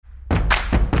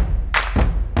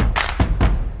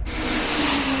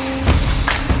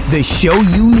the show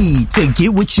you need to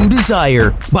get what you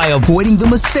desire by avoiding the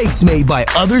mistakes made by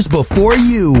others before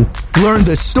you. Learn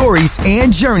the stories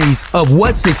and journeys of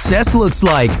what success looks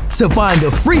like to find the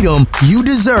freedom you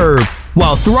deserve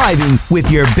while thriving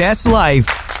with your best life.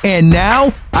 And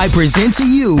now, I present to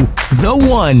you the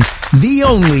one, the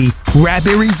only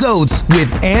Rapid Results with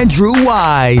Andrew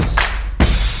Wise.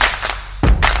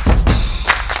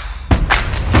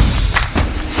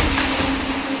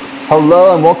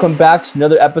 Hello and welcome back to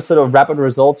another episode of Rapid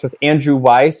Results with Andrew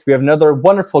Weiss. We have another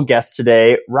wonderful guest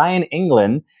today, Ryan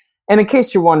Englin. And in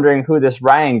case you're wondering who this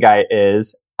Ryan guy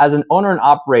is, as an owner and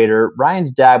operator,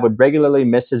 Ryan's dad would regularly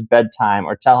miss his bedtime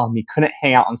or tell him he couldn't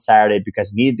hang out on Saturday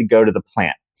because he needed to go to the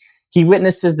plant. He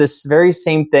witnesses this very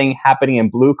same thing happening in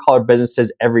blue-collar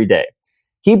businesses every day.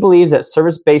 He believes that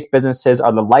service-based businesses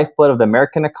are the lifeblood of the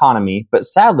American economy, but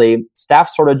sadly,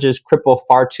 staff shortages cripple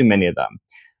far too many of them.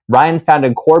 Ryan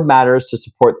founded Core Matters to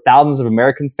support thousands of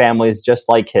American families just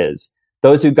like his,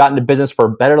 those who got into business for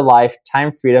a better life,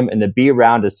 time freedom, and to be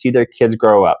around to see their kids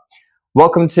grow up.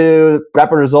 Welcome to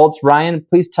Rapid Results. Ryan,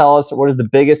 please tell us, what is the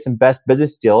biggest and best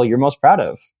business deal you're most proud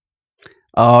of?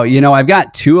 Oh, I've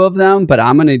got two of them, but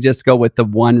I'm going to just go with the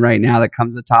one right now that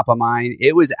comes to the top of mind.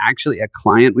 It was actually a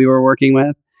client we were working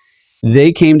with.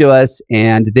 They came to us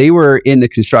and they were in the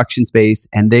construction space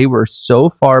and they were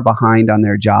so far behind on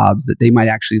their jobs that they might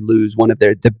actually lose one of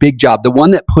the big job, the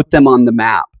one that put them on the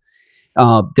map.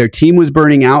 Their team was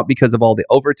burning out because of all the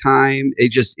overtime.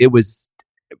 It was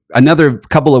another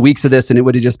couple of weeks of this and it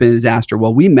would have just been a disaster.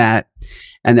 Well, we met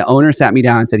and the owner sat me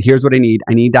down and said, here's what I need.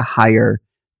 I need to hire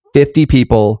 50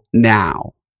 people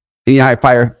now. And I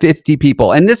fire 50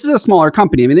 people. And this is a smaller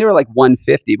company. I mean, they were like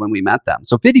 150 when we met them.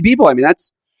 So 50 people, I mean,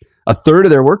 that's a third of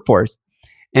their workforce.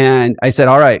 And I said,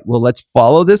 all right, well, let's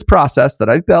follow this process that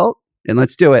I've built and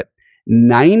let's do it.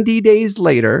 90 days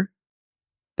later,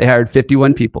 they hired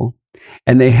 51 people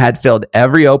and they had filled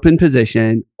every open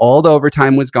position. All the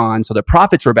overtime was gone. So the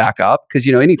profits were back up because,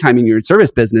 anytime in your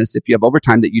service business, if you have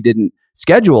overtime that you didn't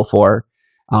schedule for,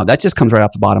 that just comes right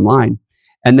off the bottom line.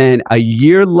 And then a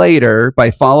year later,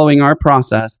 by following our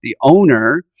process, the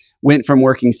owner went from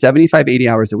working 75, 80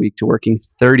 hours a week to working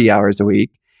 30 hours a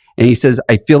week. And he says,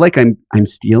 I feel like I'm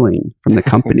stealing from the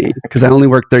company because I only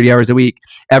work 30 hours a week.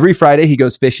 Every Friday he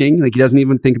goes fishing. Like he doesn't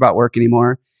even think about work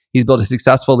anymore. He's built a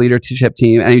successful leadership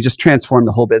team and he just transformed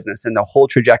the whole business and the whole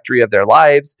trajectory of their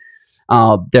lives.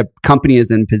 The company is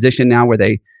in position now where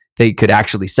they could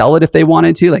actually sell it if they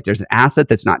wanted to. Like there's an asset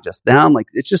that's not just them. Like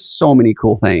it's just so many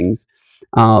cool things.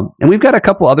 And we've got a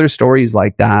couple other stories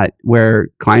like that where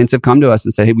clients have come to us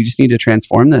and said, hey, we just need to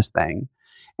transform this thing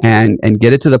and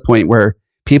get it to the point where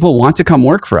people want to come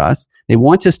work for us. They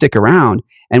want to stick around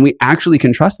and we actually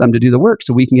can trust them to do the work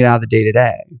so we can get out of the day to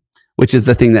day, which is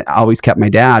the thing that always kept my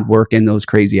dad working those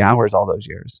crazy hours all those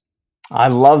years. I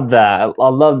love that. I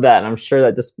love that. And I'm sure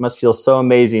that just must feel so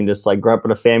amazing, just like growing up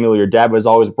in a family where your dad was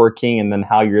always working and then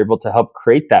how you're able to help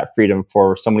create that freedom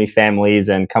for so many families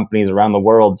and companies around the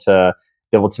world to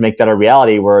be able to make that a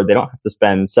reality where they don't have to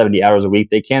spend 70 hours a week.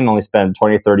 They can only spend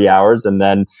 20 or 30 hours and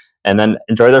then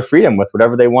enjoy their freedom with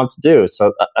whatever they want to do.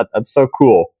 So that's so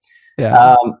cool.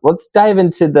 Yeah. Let's dive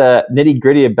into the nitty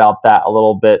gritty about that a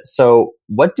little bit. So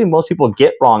what do most people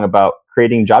get wrong about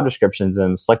creating job descriptions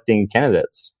and selecting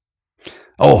candidates?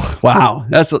 Oh, wow.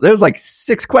 There's like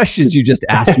 6 questions you just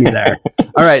asked me there.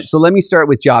 All right. So let me start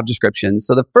with job descriptions.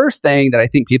 So the first thing that I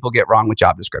think people get wrong with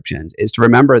job descriptions is to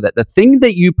remember that the thing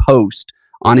that you post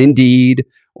on Indeed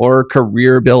or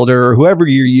Career Builder or whoever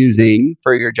you're using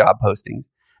for your job postings,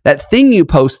 that thing you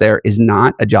post there is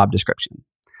not a job description.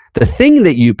 The thing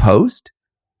that you post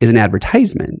is an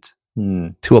advertisement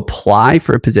to apply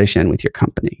for a position with your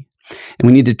company. And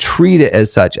we need to treat it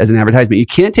as such, as an advertisement. You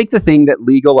can't take the thing that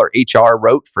legal or HR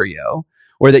wrote for you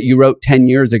or that you wrote 10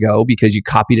 years ago because you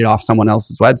copied it off someone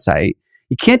else's website.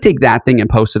 You can't take that thing and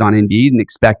post it on Indeed and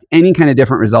expect any kind of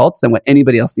different results than what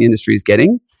anybody else in the industry is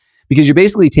getting, because you're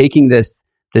basically taking this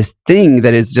thing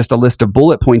that is just a list of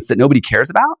bullet points that nobody cares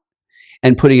about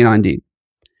and putting it on Indeed.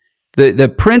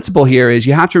 The principle here is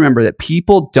you have to remember that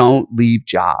people don't leave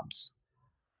jobs.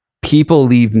 People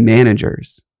leave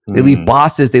managers. They leave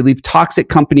bosses. They leave toxic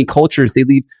company cultures. They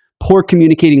leave poor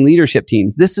communicating leadership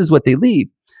teams. This is what they leave.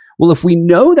 Well, if we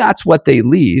know that's what they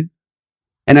leave,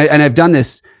 and I've done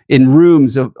this in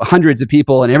rooms of hundreds of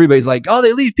people and everybody's like, oh,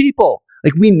 they leave people.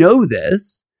 Like we know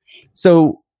this.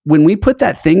 So when we put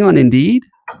that thing on Indeed,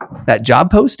 that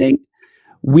job posting,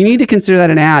 we need to consider that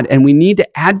an ad and we need to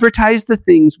advertise the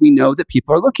things we know that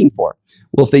people are looking for.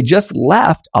 Well, if they just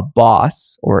left a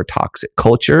boss or a toxic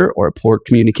culture or a poor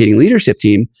communicating leadership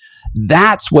team,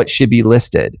 that's what should be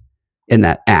listed in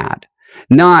that ad.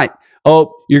 Not,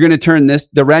 oh, you're going to turn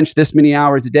the wrench this many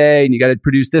hours a day, and you got to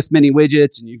produce this many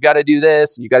widgets, and you've got to do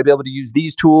this, and you got to be able to use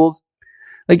these tools.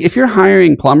 Like if you're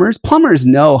hiring plumbers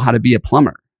know how to be a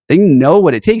plumber. They know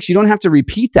what it takes. You don't have to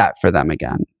repeat that for them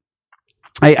again.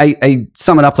 I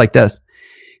sum it up like this.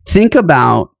 Think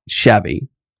about Chevy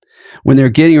when they're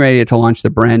getting ready to launch the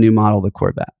brand new model, the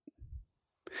Corvette.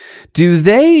 Do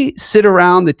they sit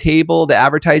around the table, the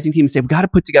advertising team, and say, we've got to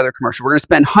put together a commercial. We're going to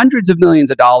spend hundreds of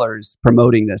millions of dollars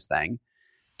promoting this thing.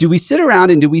 Do we sit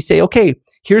around and do we say, okay,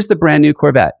 here's the brand new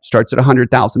Corvette. Starts at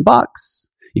 $100,000.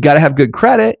 You got to have good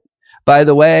credit. By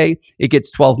the way, it gets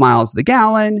 12 miles to the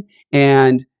gallon,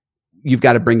 and you've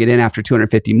got to bring it in after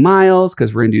 250 miles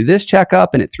because we're going to do this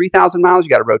checkup. And at 3,000 miles, you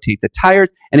got to rotate the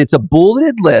tires. And it's a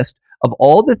bulleted list of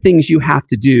all the things you have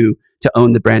to do to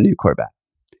own the brand new Corvette.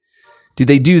 Do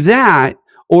they do that,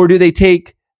 or do they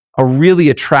take a really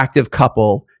attractive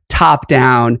couple, top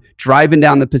down, driving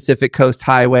down the Pacific Coast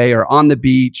Highway or on the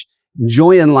beach,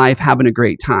 enjoying life, having a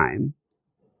great time,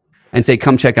 and say,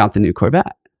 come check out the new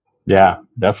Corvette? Yeah,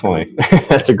 definitely.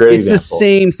 That's a great example. It's the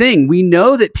same thing. We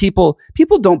know that people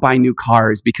don't buy new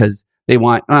cars because they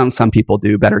want, some people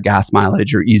do, better gas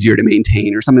mileage or easier to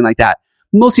maintain or something like that.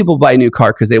 Most people buy a new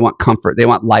car because they want comfort, they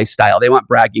want lifestyle, they want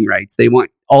bragging rights, they want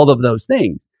all of those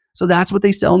things. So that's what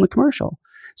they sell in the commercial.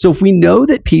 So if we know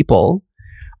that people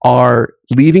are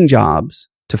leaving jobs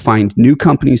to find new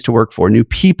companies to work for, new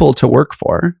people to work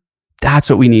for, that's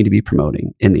what we need to be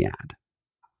promoting in the ad.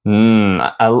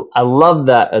 I love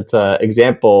that. It's an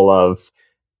example of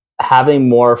having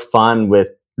more fun with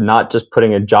not just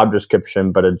putting a job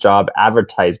description, but a job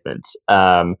advertisement.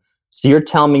 So you're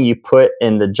telling me you put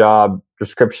in the job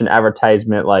description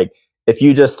advertisement, like if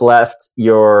you just left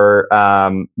your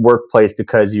workplace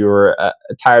because you were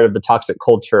tired of the toxic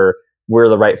culture, we're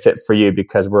the right fit for you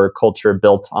because we're a culture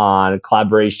built on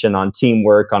collaboration, on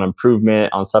teamwork, on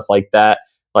improvement, on stuff like that.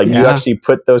 Like you actually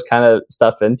put those kind of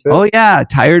stuff into it? Oh yeah.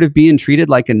 Tired of being treated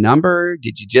like a number?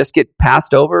 Did you just get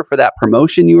passed over for that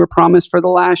promotion you were promised for the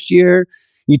last year?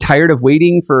 You tired of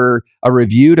waiting for a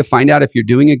review to find out if you're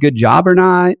doing a good job or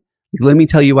not? Let me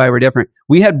tell you why we're different.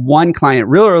 We had one client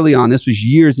real early on, this was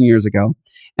years and years ago,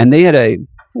 and they had a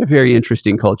very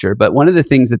interesting culture. But one of the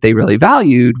things that they really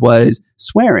valued was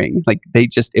swearing. Like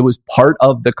it was part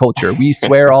of the culture. We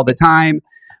swear all the time.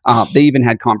 They even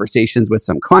had conversations with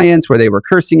some clients where they were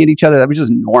cursing at each other. That was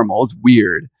just normal. It was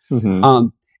weird. Mm-hmm.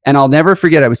 And I'll never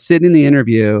forget, I was sitting in the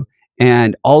interview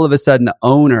and all of a sudden the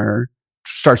owner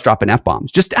starts dropping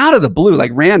F-bombs just out of the blue,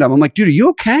 like random. I'm like, dude, are you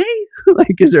okay?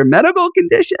 Like, is there a medical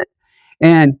condition?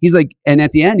 And he's like, and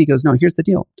at the end he goes, no, here's the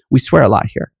deal. We swear a lot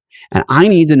here. And I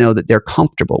need to know that they're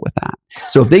comfortable with that.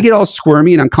 So if they get all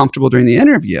squirmy and uncomfortable during the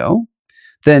interview,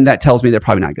 then that tells me they're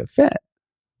probably not a good fit.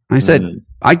 I said,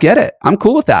 I get it. I'm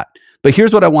cool with that. But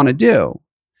here's what I want to do.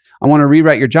 I want to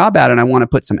rewrite your job ad and I want to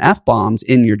put some F-bombs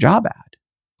in your job ad.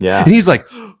 Yeah. And he's like,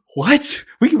 what?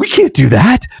 We can't do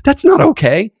that. That's not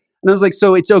okay. And I was like,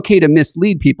 so it's okay to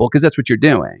mislead people because that's what you're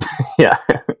doing. Yeah.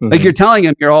 Like you're telling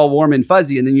them you're all warm and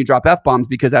fuzzy and then you drop F-bombs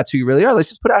because that's who you really are. Let's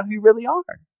just put out who you really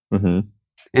are. Mm-hmm.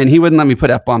 And he wouldn't let me put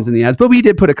F-bombs in the ads, but we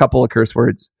did put a couple of curse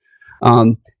words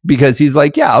because he's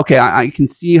like, yeah, okay, I can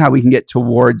see how we can get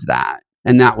towards that.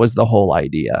 And that was the whole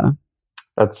idea.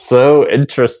 That's so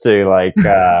interesting. Like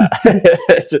a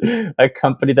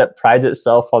company that prides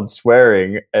itself on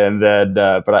swearing, and then,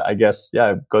 but I guess,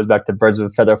 yeah, it goes back to birds of a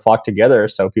feather flock together.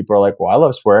 So people are like, well, I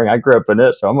love swearing. I grew up in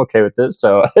it, so I'm okay with it.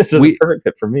 So this is a perfect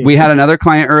fit for me. We had another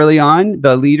client early on,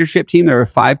 the leadership team. There were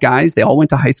 5 guys. They all went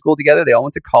to high school together. They all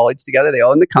went to college together. They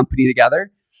all owned the company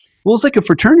together. Well, it's like a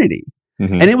fraternity.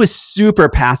 Mm-hmm. And it was super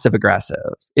passive aggressive.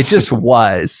 It just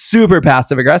was super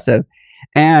passive aggressive.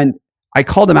 And I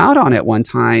called them out on it one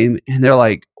time and they're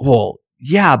like, well,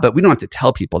 yeah, but we don't have to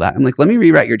tell people that. I'm like, let me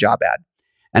rewrite your job ad.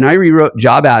 And I rewrote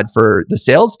job ad for the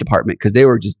sales department because they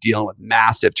were just dealing with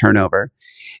massive turnover.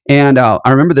 And I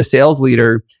remember the sales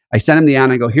leader, I sent him the ad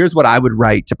and I go, here's what I would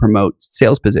write to promote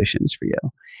sales positions for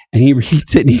you. And he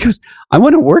reads it and he goes, I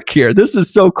want to work here. This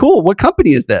is so cool. What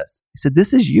company is this? I said,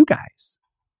 this is you guys.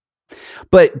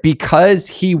 But because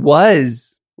he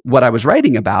was what I was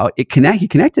writing about, he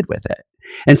connected with it.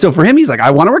 And so for him, he's like, I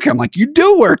want to work here. I'm like, you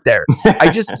do work there. I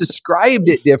just described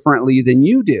it differently than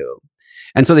you do.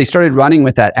 And so they started running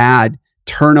with that ad.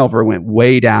 Turnover went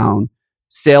way down.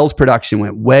 Sales production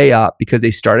went way up because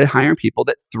they started hiring people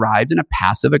that thrived in a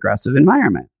passive aggressive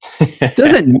environment. It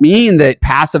doesn't mean that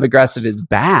passive aggressive is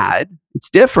bad. It's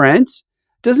different.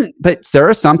 But there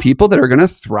are some people that are going to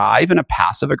thrive in a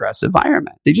passive aggressive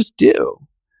environment. They just do.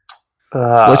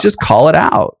 So let's just call it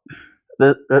out.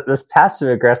 this passive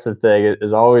aggressive thing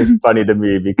is always funny to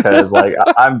me because like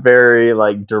I'm very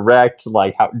like direct,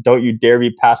 like how don't you dare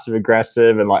be passive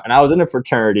aggressive, and I was in a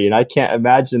fraternity and I can't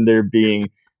imagine there being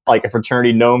like a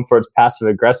fraternity known for its passive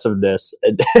aggressiveness,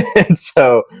 and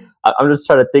so I'm just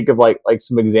trying to think of like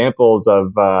some examples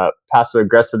of passive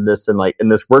aggressiveness in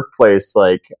this workplace,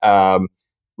 like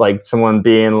someone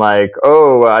being like,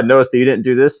 "Oh, I noticed that you didn't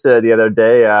do this the other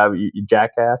day, you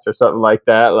jackass," or something like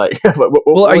that. Like,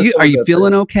 well, are you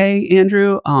feeling okay,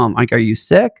 Andrew? Like, are you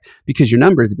sick? Because your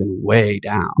numbers have been way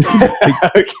down.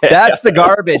 Okay. That's the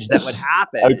garbage that would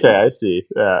happen. Okay, I see.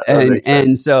 Yeah,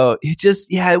 and so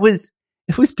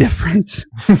it was different.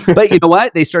 But you know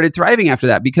what? They started thriving after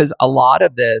that because a lot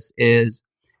of this is,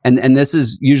 and this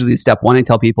is usually step one I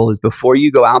tell people is before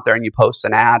you go out there and you post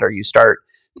an ad or you start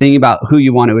thinking about who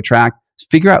you want to attract,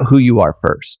 figure out who you are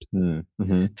first.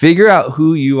 Mm-hmm. Figure out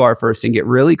who you are first and get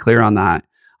really clear on that.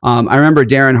 I remember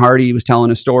Darren Hardy was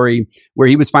telling a story where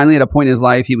he was finally at a point in his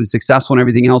life, he was successful and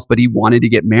everything else, but he wanted to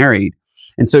get married.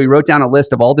 And so he wrote down a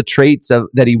list of all the traits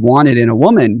that he wanted in a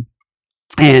woman.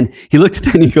 And he looked at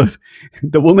that and he goes,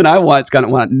 the woman I want is going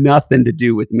to want nothing to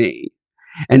do with me.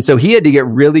 And so he had to get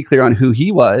really clear on who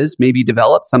he was, maybe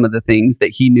develop some of the things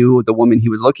that he knew the woman he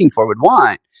was looking for would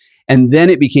want. And then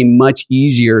it became much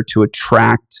easier to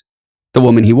attract the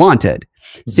woman he wanted.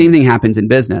 Mm-hmm. Same thing happens in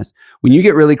business. When you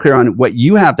get really clear on what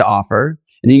you have to offer,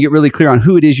 and then you get really clear on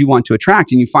who it is you want to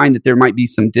attract, and you find that there might be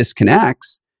some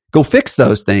disconnects, go fix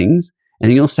those things. And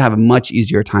then you'll also have a much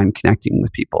easier time connecting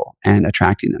with people and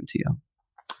attracting them to you.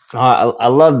 I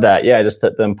love that. Yeah, just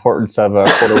the importance of a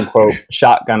quote unquote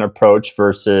shotgun approach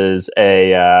versus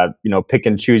a pick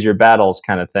and choose your battles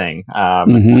kind of thing. I've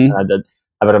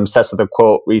been obsessed with a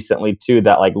quote recently too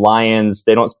that like lions,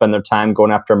 they don't spend their time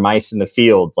going after mice in the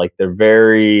fields. Like they're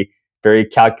very, very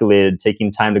calculated,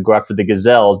 taking time to go after the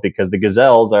gazelles because the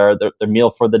gazelles are their meal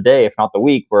for the day, if not the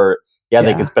week. Where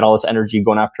they can spend all this energy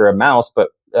going after a mouse, but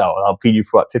I'll feed you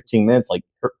for 15 minutes. Like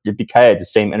you'd be kind of the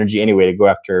same energy anyway to go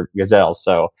after gazelles.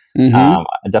 So I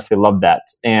definitely love that.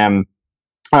 And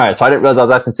all right, so I didn't realize I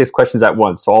was asking 6 questions at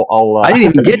once. So I'll I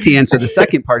didn't even get to answer the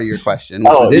second part of your question,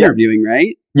 which was interviewing,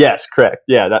 right? Yes, correct.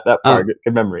 Yeah, that part.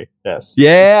 Good memory. Yes.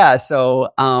 Yeah.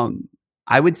 So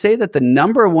I would say that the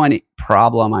number one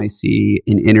problem I see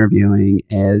in interviewing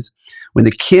is when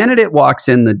the candidate walks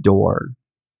in the door.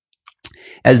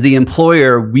 As the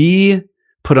employer, we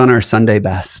put on our Sunday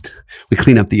best. We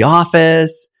clean up the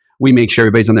office. We make sure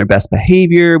everybody's on their best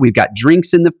behavior. We've got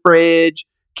drinks in the fridge.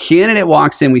 Candidate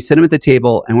walks in, we sit him at the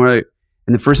table, and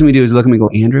the first thing we do is look at him and go,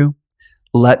 Andrew,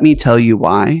 let me tell you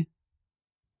why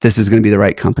this is going to be the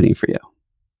right company for you.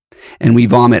 And we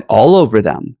vomit all over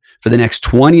them for the next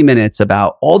 20 minutes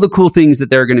about all the cool things that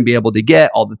they're going to be able to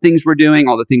get, all the things we're doing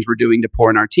to pour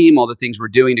in our team, all the things we're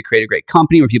doing to create a great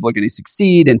company where people are going to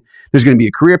succeed and there's going to be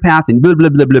a career path and blah, blah,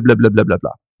 blah, blah, blah, blah, blah, blah,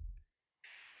 blah.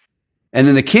 And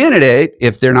then the candidate,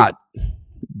 if they're not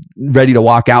ready to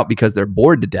walk out because they're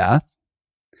bored to death,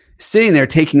 sitting there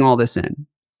taking all this in.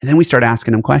 And then we start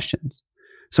asking them questions.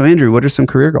 So Andrew, what are some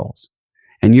career goals?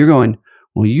 And you're going,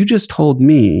 well, you just told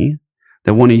me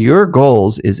that one of your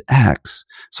goals is X.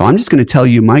 So I'm just going to tell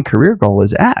you my career goal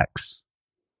is X.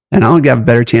 And I'll have a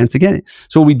better chance of getting it.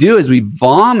 So what we do is we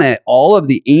vomit all of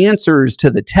the answers to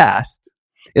the test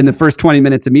in the first 20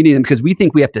 minutes of meeting them because we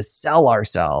think we have to sell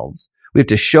ourselves. We have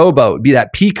to showboat, be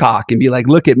that peacock and be like,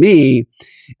 look at me.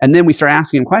 And then we start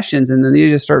asking them questions and then they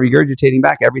just start regurgitating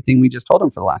back everything we just told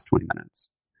them for the last 20 minutes.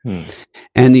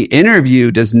 And the interview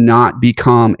does not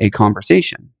become a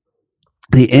conversation.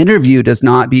 The interview does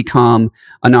not become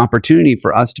an opportunity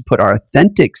for us to put our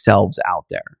authentic selves out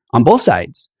there on both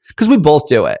sides because we both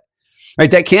do it,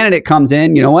 right? That candidate comes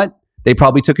in, you know what? They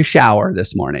probably took a shower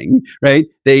this morning, right?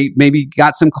 They maybe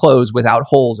got some clothes without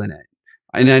holes in it.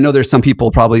 And I know there's some people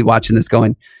probably watching this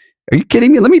going, are you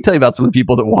kidding me? Let me tell you about some of the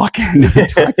people that walk in and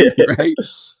talk to me, right?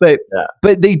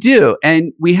 But they do.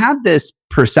 And we have this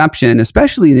perception,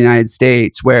 especially in the United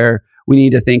States, where we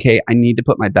need to think, hey, I need to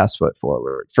put my best foot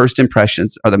forward. First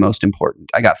impressions are the most important.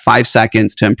 I got 5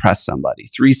 seconds to impress somebody,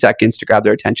 3 seconds to grab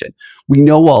their attention. We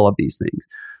know all of these things.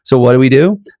 So what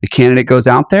do? The candidate goes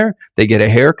out there, they get a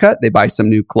haircut, they buy some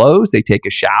new clothes, they take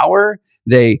a shower,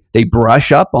 they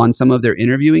brush up on some of their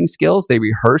interviewing skills, they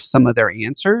rehearse some of their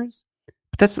answers.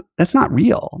 But that's not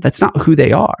real. That's not who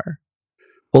they are.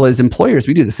 Well, as employers,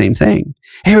 we do the same thing.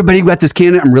 Hey, everybody, we got this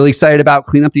candidate I'm really excited about.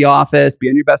 Clean up the office, be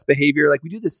on your best behavior. Like we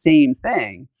do the same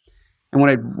thing. And what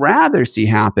I'd rather see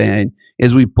happen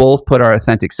is we both put our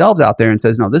authentic selves out there and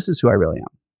says, no, this is who I really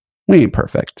am. We ain't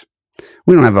perfect.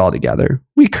 We don't have it all together.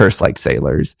 We curse like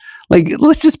sailors. Like,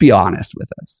 let's just be honest with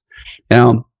us.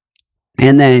 And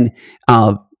then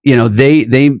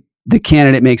the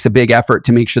candidate makes a big effort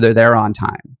to make sure they're there on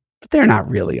time, but they're not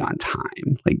really on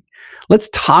time. Like, let's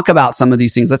talk about some of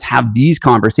these things. Let's have these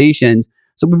conversations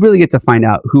so we really get to find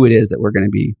out who it is that we're going to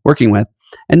be working with.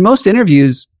 And most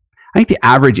interviews, I think the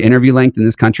average interview length in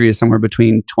this country is somewhere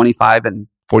between 25 and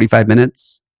 45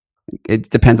 minutes. It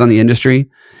depends on the industry.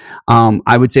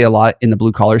 I would say a lot in the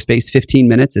blue collar space, 15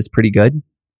 minutes is pretty good.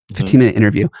 15-minute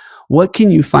interview. What can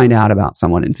you find out about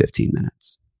someone in 15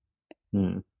 minutes?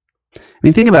 I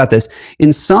mean, think about this.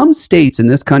 In some states in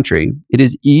this country, it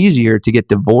is easier to get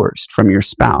divorced from your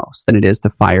spouse than it is to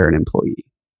fire an employee.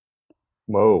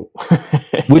 Whoa.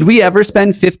 Would we ever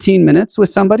spend 15 minutes with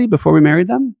somebody before we married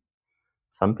them?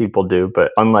 Some people do,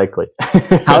 but unlikely.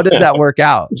 How does that work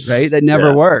out, right? That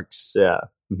never works. Yeah.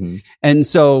 And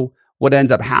so what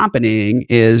ends up happening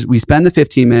is we spend the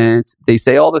 15 minutes, they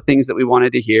say all the things that we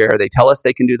wanted to hear, they tell us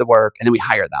they can do the work, and then we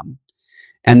hire them.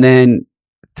 And then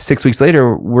 6 weeks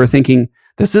later, we're thinking,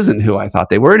 this isn't who I thought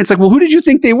they were. And it's like, well, who did you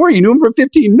think they were? You knew them for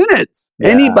 15 minutes. Yeah.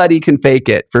 Anybody can fake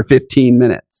it for 15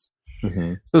 minutes.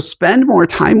 So spend more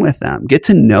time with them, get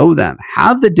to know them,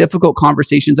 have the difficult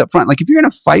conversations up front. Like if you're going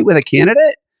to fight with a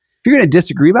candidate, if you're going to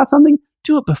disagree about something,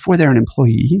 do it before they're an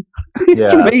employee.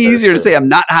 It's way easier to say, I'm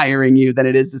not hiring you than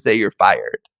it is to say you're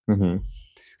fired.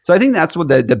 So I think that's what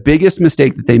the biggest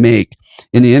mistake that they make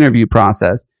in the interview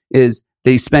process is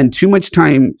they spend too much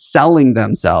time selling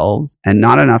themselves and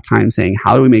not enough time saying,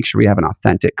 how do we make sure we have an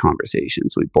authentic conversation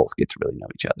so we both get to really know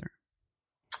each other?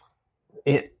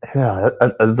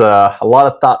 There's a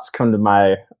lot of thoughts come to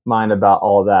my mind about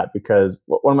all of that, because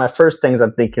one of my first things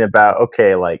I'm thinking about,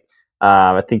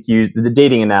 I think you the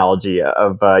dating analogy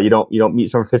of you don't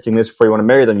meet someone for 15 minutes before you want to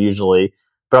marry them usually.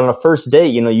 But on a first date,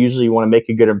 usually you want to make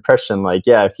a good impression. Like,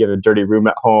 yeah, if you have a dirty room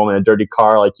at home and a dirty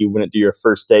car, like you wouldn't do your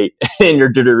first date in your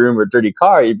dirty room or dirty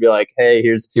car. You'd be like, hey,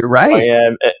 you're right. Who I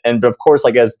am. And of course,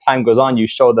 like as time goes on, you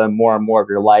show them more and more of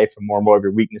your life and more of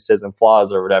your weaknesses and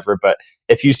flaws or whatever. But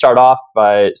if you start off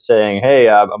by saying, hey,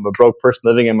 I'm a broke person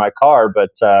living in my car,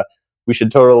 but we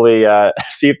should totally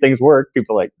see if things work.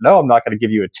 People are like, no, I'm not going to give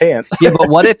you a chance. Yeah, but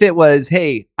what if it was,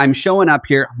 hey, I'm showing up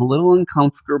here. I'm a little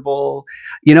uncomfortable.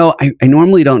 I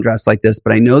normally don't dress like this,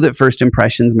 but I know that first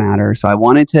impressions matter. So I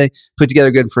wanted to put together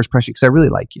a good first impression because I really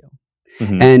like you.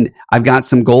 And I've got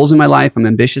some goals in my life. I'm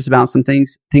ambitious about some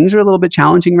things. Things are a little bit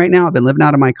challenging right now. I've been living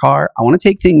out of my car. I want to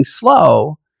take things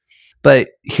slow, but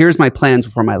here's my plans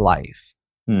for my life.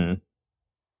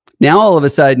 Now, all of a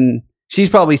sudden, she's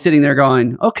probably sitting there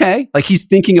going, okay, like he's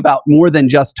thinking about more than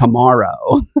just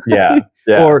tomorrow. Yeah.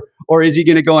 Or is he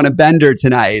going to go on a bender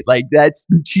tonight? Like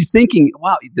she's thinking,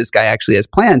 wow, this guy actually has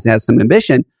plans, has some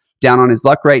ambition, down on his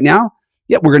luck right now.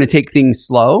 Yeah, we're going to take things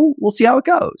slow. We'll see how it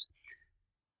goes.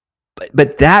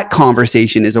 But that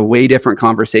conversation is a way different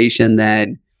conversation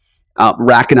than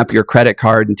racking up your credit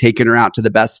card and taking her out to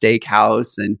the best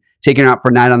steakhouse and taking her out for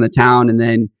a night on the town and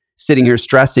then sitting here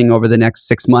stressing over the next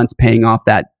 6 months paying off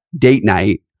that date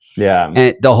night. Yeah.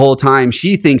 And the whole time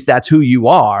she thinks that's who you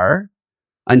are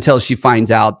until she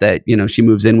finds out that, she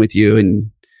moves in with you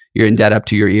and you're in debt up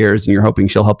to your ears and you're hoping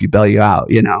she'll help you bail you out,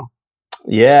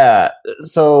 Yeah.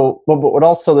 So, but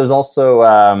also, there's also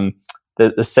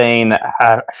the saying,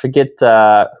 I forget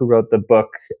who wrote the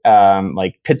book,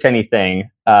 like Pitch Anything.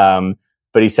 But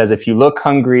he says, if you look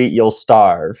hungry, you'll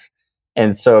starve.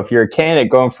 And so if you're a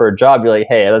candidate going for a job, you're like,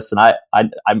 hey, listen, I'm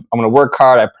going to work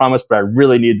hard, I promise, but I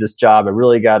really need this job. I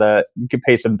really you can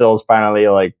pay some bills finally.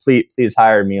 Like, please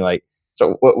hire me. Like,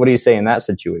 so what do you say in that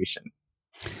situation?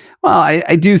 Well,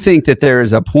 I do think that there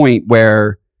is a point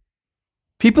where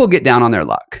people get down on their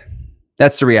luck.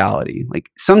 That's the reality. Like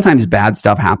sometimes bad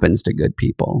stuff happens to good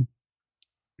people.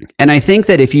 And I think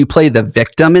that if you play the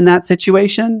victim in that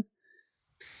situation,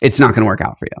 it's not going to work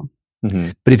out for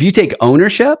you. But if you take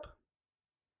ownership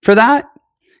for that,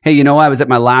 hey, I was at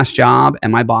my last job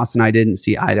and my boss and I didn't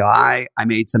see eye to eye. I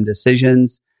made some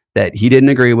decisions that he didn't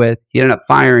agree with. He ended up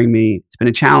firing me. It's been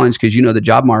a challenge because the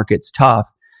job market's tough.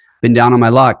 Been down on my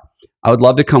luck. I would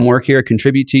love to come work here,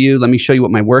 contribute to you. Let me show you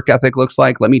what my work ethic looks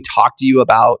like. Let me talk to you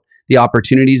about the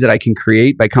opportunities that I can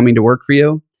create by coming to work for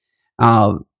you.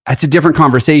 That's a different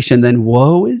conversation than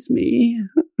woe is me.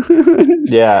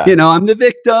 Yeah. I'm the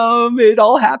victim. It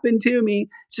all happened to me.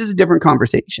 It's just a different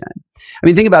conversation. I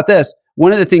mean, think about this.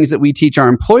 One of the things that we teach our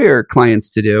employer clients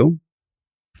to do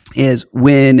is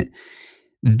when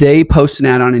they post an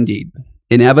ad on Indeed,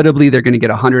 inevitably they're going to get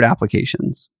 100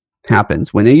 applications.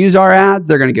 Happens. When they use our ads,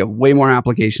 they're going to get way more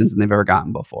applications than they've ever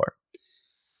gotten before.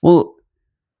 Well,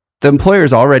 the employer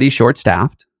is already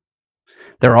short-staffed.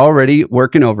 They're already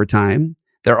working overtime.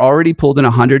 They're already pulled in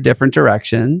 100 different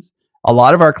directions. A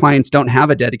lot of our clients don't have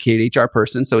a dedicated HR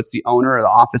person. So it's the owner or the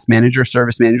office manager,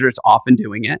 service manager. It's often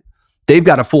doing it. They've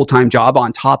got a full-time job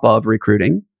on top of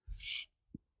recruiting.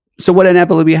 So what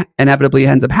inevitably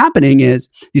ends up happening is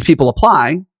these people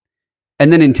apply.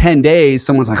 And then in 10 days,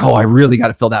 someone's like, oh, I really got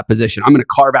to fill that position. I'm going to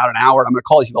carve out an hour. I'm going to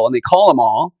call these people. And they call them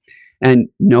all. And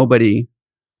nobody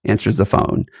answers the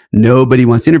phone. Nobody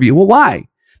wants to interview. Well, why?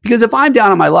 Because if I'm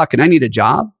down on my luck and I need a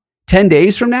job, 10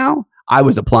 days from now, I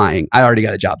was applying. I already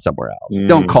got a job somewhere else.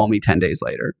 Don't call me 10 days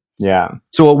later. Yeah.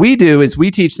 So what we do is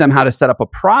we teach them how to set up a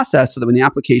process so that when the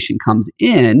application comes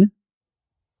in,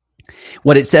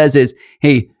 what it says is,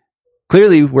 hey,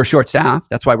 clearly we're short-staffed.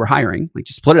 That's why we're hiring. Like,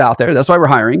 just put it out there. That's why we're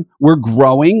hiring. We're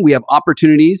growing. We have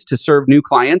opportunities to serve new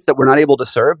clients that we're not able to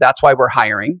serve. That's why we're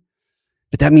hiring.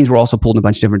 But that means we're also pulled in a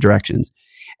bunch of different directions.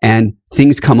 And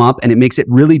things come up, and it makes it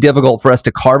really difficult for us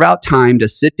to carve out time to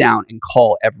sit down and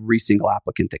call every single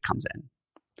applicant that comes in.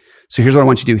 So here's what I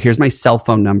want you to do. Here's my cell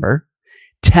phone number.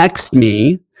 Text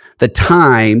me the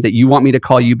time that you want me to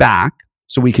call you back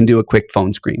so we can do a quick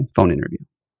phone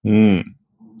interview.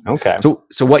 Okay.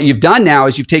 So what you've done now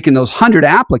is you've taken those 100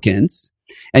 applicants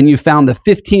and you found the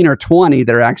 15 or 20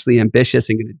 that are actually ambitious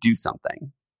and going to do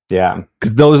something. Yeah.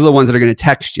 Because those are the ones that are going to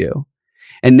text you.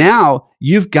 And now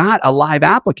you've got a live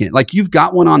applicant. Like, you've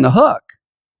got one on the hook.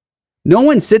 No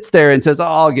one sits there and says, oh,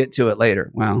 I'll get to it later.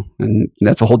 Well, and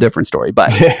that's a whole different story.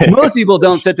 But most people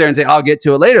don't sit there and say, I'll get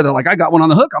to it later. They're like, I got one on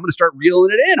the hook. I'm going to start reeling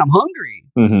it in. I'm hungry.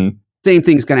 Mm-hmm. Same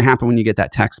thing's going to happen when you get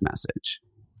that text message.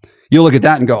 You'll look at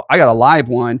that and go, I got a live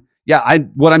one. Yeah,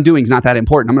 what I'm doing is not that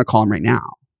important. I'm going to call him right now.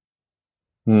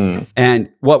 And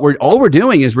all we're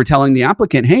doing is we're telling the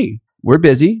applicant, hey, we're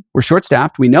busy. We're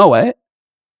short-staffed. We know it.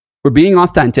 We're being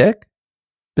authentic,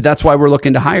 but that's why we're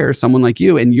looking to hire someone like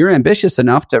you. And you're ambitious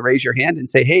enough to raise your hand and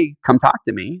say, hey, come talk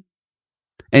to me.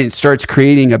 And it starts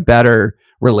creating a better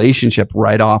relationship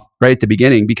right at the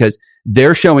beginning, because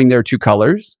they're showing their true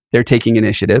colors. They're taking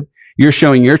initiative. You're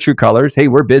showing your true colors. Hey,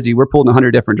 we're busy. We're pulled in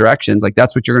 100 different directions. Like,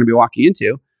 that's what you're going to be walking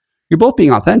into. You're both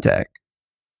being authentic,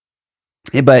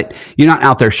 but you're not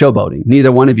out there showboating.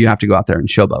 Neither one of you have to go out there and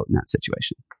showboat in that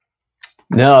situation.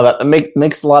 No, that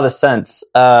makes a lot of sense.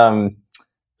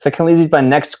 So it kind of leads me to my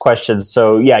next question.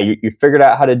 So yeah, you figured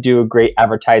out how to do a great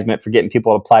advertisement for getting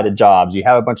people to apply to jobs. You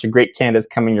have a bunch of great candidates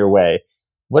coming your way.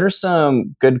 What are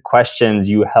some good questions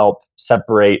you help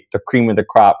separate the cream of the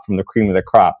crop from the cream of the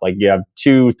crop? Like, you have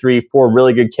 2, 3, 4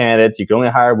 really good candidates. You can only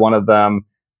hire one of them.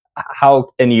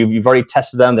 And you've already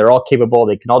tested them. They're all capable.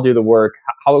 They can all do the work.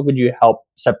 How would you help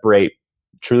separate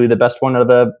truly the best one out of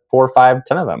the 4, 5,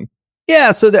 10 of them?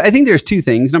 Yeah. So I think there's two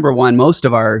things. Number one, most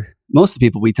of the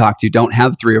people we talk to don't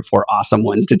have 3 or 4 awesome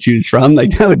ones to choose from.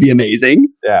 Like, that would be amazing.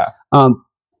 Yeah.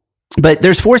 But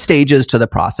there's 4 stages to the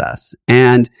process.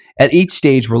 And at each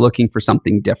stage, we're looking for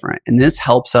something different. And this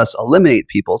helps us eliminate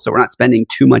people so we're not spending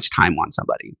too much time on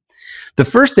somebody. The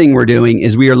first thing we're doing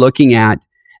is we are looking at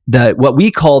what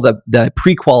we call the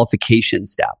pre-qualification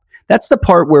step. That's the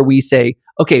part where we say,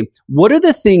 okay, what are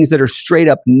the things that are straight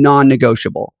up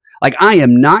non-negotiable? Like, I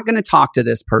am not going to talk to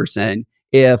this person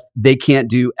if they can't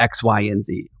do X, Y, and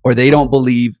Z, or they don't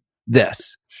believe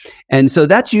this. And so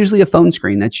that's usually a phone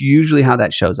screen. That's usually how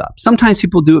that shows up. Sometimes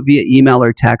people do it via email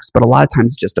or text, but a lot of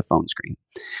times it's just a phone screen.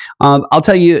 I'll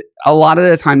tell you, a lot of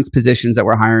the times positions that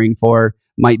we're hiring for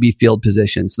might be field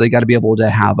positions. So they got to be able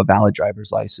to have a valid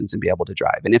driver's license and be able to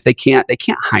drive. And if they can't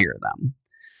hire them.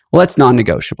 Well, that's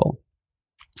non-negotiable.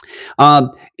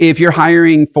 If you're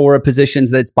hiring for positions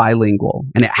that's bilingual,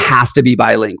 and it has to be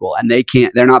bilingual, and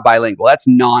they're not bilingual, that's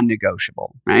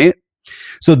non-negotiable, right?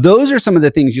 So those are some of the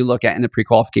things you look at in the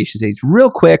pre-qualification stage. Real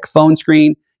quick, phone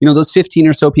screen, those 15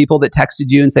 or so people that texted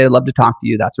you and say, I'd love to talk to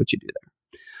you. That's what you do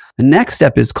there. The next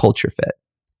step is culture fit.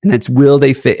 And that's, will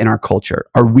they fit in our culture?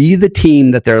 Are we the team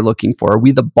that they're looking for? Are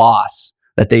we the boss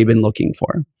that they've been looking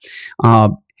for?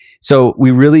 So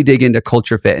we really dig into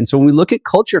culture fit. And so when we look at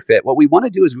culture fit, what we want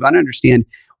to do is we want to understand,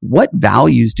 what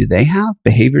values do they have?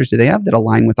 Behaviors do they have that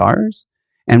align with ours?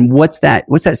 And what's that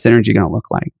synergy going to look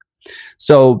like?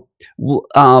 So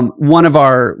one of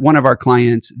our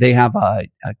clients, they have a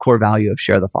core value of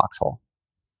share the foxhole,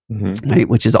 right?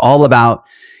 Which is all about,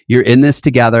 you're in this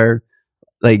together.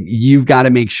 Like, you've got to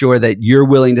make sure that you're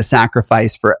willing to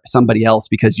sacrifice for somebody else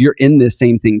because you're in this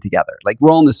same thing together. Like,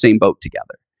 we're all in the same boat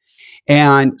together.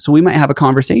 And so we might have a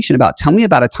conversation about, tell me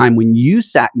about a time when you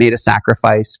made a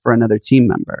sacrifice for another team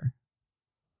member.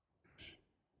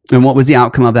 And what was the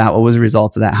outcome of that? What was the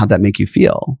result of that? How'd that make you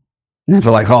feel? And if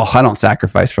they're like, oh, I don't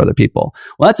sacrifice for other people.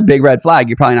 Well, that's a big red flag.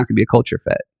 You're probably not going to be a culture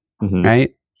fit,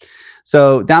 right?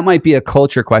 So that might be a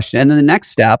culture question. And then the next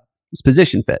step is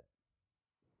position fit.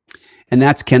 And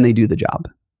that's, can they do the job?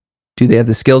 Do they have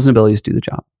the skills and abilities to do the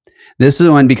job? This is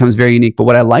when it becomes very unique. But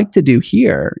what I like to do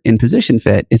here in Position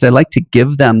Fit is I like to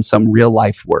give them some real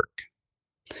life work.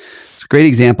 It's a great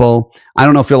example. I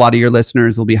don't know if a lot of your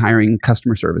listeners will be hiring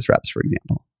customer service reps, for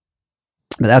example.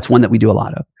 But that's one that we do a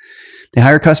lot of. They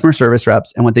hire customer service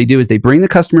reps, and what they do is they bring the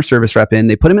customer service rep in,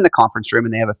 they put them in the conference room,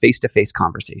 and they have a face-to-face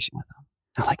conversation with them.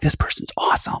 They're like, this person's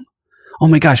awesome. Oh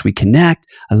my gosh, we connect.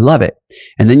 I love it.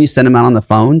 And then you send them out on the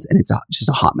phones, and it's just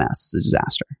a hot mess. It's a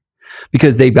disaster.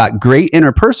 Because they've got great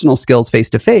interpersonal skills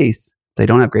face-to-face, they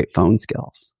don't have great phone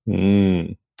skills.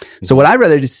 So what I'd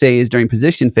rather just say is during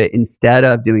Position Fit, instead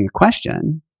of doing a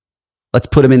question, let's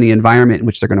put them in the environment in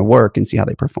which they're going to work and see how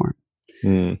they perform.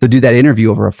 So do that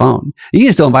interview over a phone. You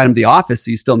can still invite them to the office,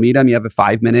 so you still meet them. You have a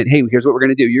 5-minute, hey, here's what we're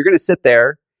going to do. You're going to sit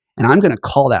there, and I'm going to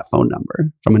call that phone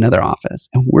number from another office,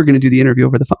 and we're going to do the interview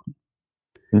over the phone.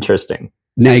 Interesting.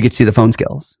 Now you get to see the phone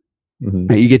skills.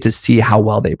 Right? You get to see how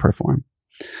well they perform.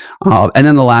 And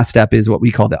then the last step is what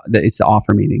we call it's the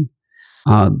offer meeting.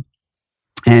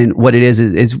 And what it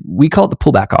is we call it the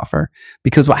pullback offer,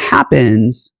 because what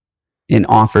happens in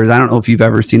offers, I don't know if you've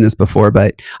ever seen this before,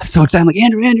 but I'm so excited. I'm like,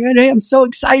 Andrew, I'm so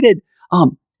excited.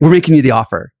 We're making you the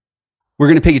offer. We're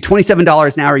going to pay you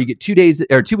 $27 an hour. You get 2 days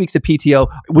or 2 weeks of PTO.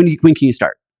 When can you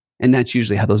start? And that's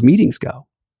usually how those meetings go.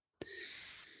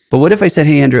 But what if I said,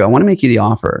 hey, Andrew, I want to make you the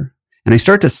offer. And I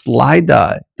start to slide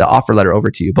the offer letter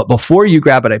over to you. But before you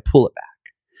grab it, I pull it back.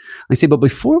 I say, but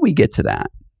before we get to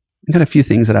that, I've got a few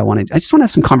things that I just want to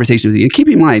have some conversations with you. And keep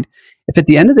in mind, if at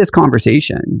the end of this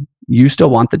conversation, you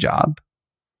still want the job,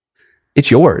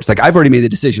 it's yours. Like, I've already made the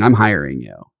decision. I'm hiring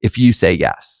you if you say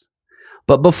yes.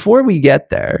 But before we get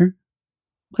there,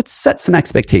 let's set some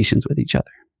expectations with each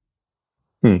other.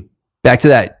 Back to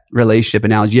that relationship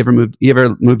analogy. You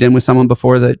ever moved in with someone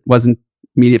before that wasn't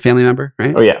immediate family member,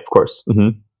 right? Oh yeah, of course.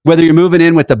 Whether you're moving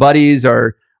in with the buddies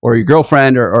or your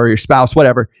girlfriend or your spouse,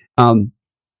 whatever,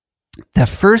 the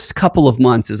first couple of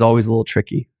months is always a little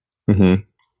tricky. You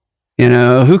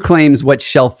know, who claims what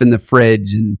shelf in the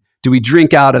fridge, and do we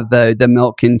drink out of the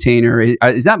milk container?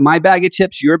 Is that my bag of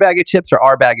chips, your bag of chips, or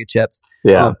our bag of chips?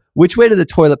 Yeah. Which way did the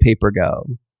toilet paper go?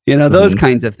 You know, those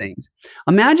kinds of things.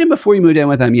 Imagine before you moved in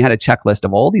with them, you had a checklist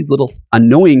of all these little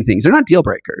annoying things. They're not deal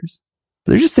breakers,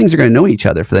 but they're just things that are going to annoy each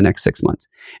other for the next 6 months.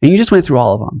 And you just went through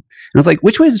all of them. And I was like,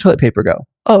 which way does the toilet paper go?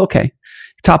 Oh, okay.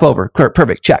 Top over.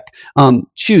 Perfect. Check.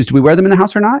 Shoes. Do we wear them in the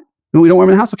house or not? No, we don't wear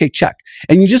them in the house? Okay, check.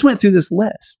 And you just went through this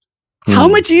list. How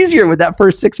much easier would that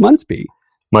first 6 months be?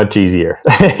 Much easier.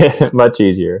 Much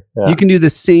easier. Yeah. You can do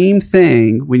the same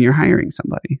thing when you're hiring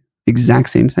somebody. Exact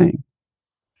same thing.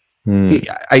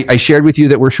 I shared with you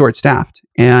that we're short-staffed.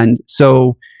 And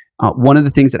so one of the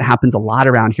things that happens a lot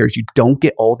around here is you don't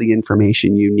get all the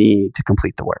information you need to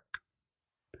complete the work.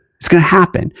 It's going to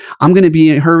happen. I'm going to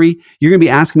be in a hurry. You're going to be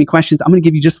asking me questions. I'm going to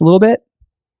give you just a little bit,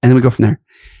 and then we go from there.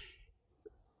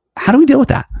 How do we deal with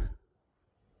that?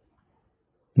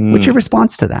 What's your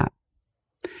response to that?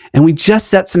 And we just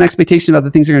set some expectations about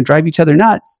the things that are going to drive each other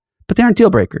nuts, but they aren't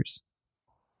deal breakers.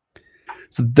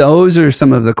 So those are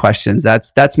some of the questions.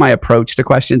 That's my approach to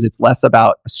questions. It's less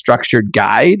about a structured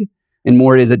guide and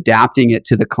more it is adapting it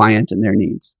to the client and their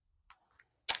needs.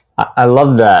 I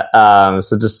love that.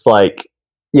 So just like,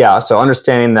 yeah, so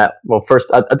understanding that, well, first,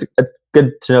 it's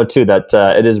good to know too that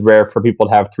it is rare for people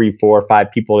to have 3, 4,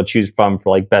 5 people to choose from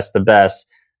for like best of best.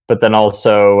 But then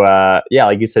also, yeah,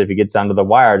 like you said, if it gets down to the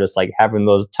wire, just like having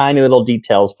those tiny little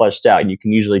details fleshed out, and you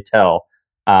can usually tell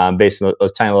based on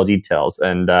those tiny little details.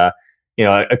 And, you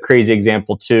know, a crazy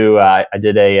example too, I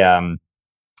did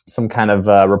some kind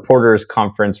of reporters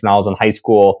conference when I was in high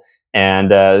school.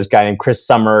 And this guy named Chris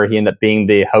Summer, he ended up being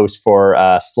the host for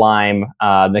Slime,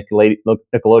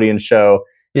 Nickelodeon show.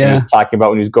 Yeah. He was talking about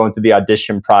when he was going through the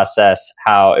audition process,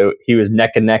 how he was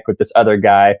neck and neck with this other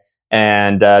guy.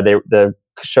 And the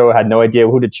show had no idea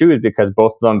who to choose because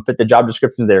both of them fit the job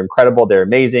descriptions. They're incredible. They're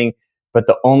amazing. But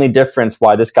the only difference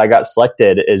why this guy got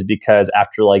selected is because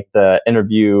after like the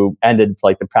interview ended, for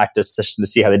like the practice session to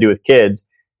see how they do with kids,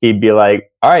 he'd be like,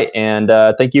 all right, and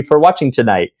thank you for watching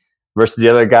tonight. Versus the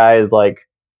other guy is like,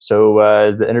 so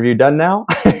is the interview done now?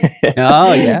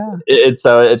 Oh, yeah. It's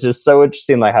just so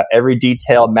interesting, like how every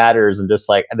detail matters, and just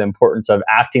like the importance of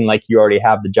acting like you already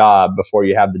have the job before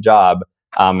you have the job,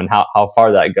 and how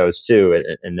far that goes too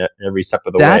in every step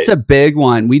of the way. That's a big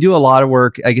one. We do a lot of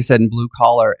work, like I said, in blue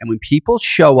collar, and when people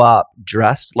show up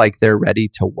dressed like they're ready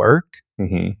to work, I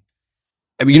mean,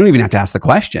 you don't even have to ask the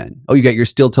question. Oh, you got your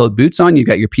steel-toed boots on, you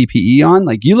got your PPE on,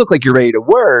 like you look like you're ready to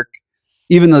work.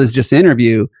 Even though this is just an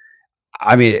interview,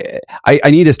 I mean, I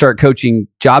need to start coaching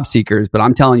job seekers, but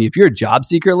I'm telling you, if you're a job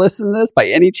seeker listening to this by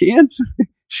any chance,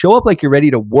 show up like you're ready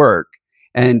to work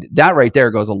And that right there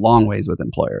goes a long ways with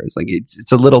employers. Like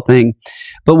it's a little thing.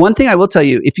 But one thing I will tell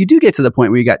you, if you do get to the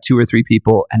point where you got 2 or 3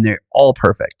 people and they're all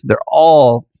perfect, they're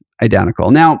all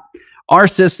identical. Now, our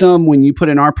system, when you put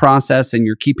in our process and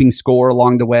you're keeping score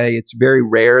along the way, it's very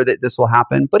rare that this will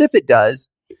happen. But if it does,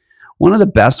 one of the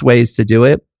best ways to do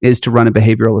it is to run a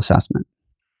behavioral assessment.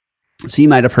 So you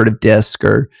might have heard of DISC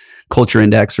or Culture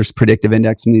Index or Predictive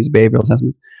Index in these behavioral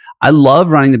assessments. I love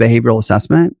running the behavioral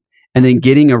assessment and then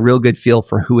getting a real good feel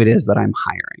for who it is that I'm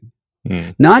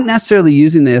hiring. Not necessarily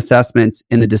using the assessments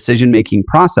in the decision-making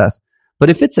process, but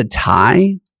if it's a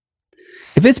tie,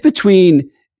 if it's between,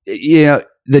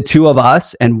 the 2 of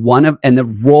us and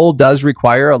the role does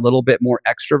require a little bit more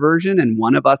extroversion and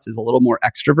one of us is a little more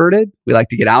extroverted, we like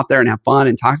to get out there and have fun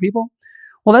and talk to people,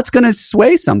 well, that's going to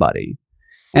sway somebody.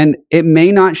 And it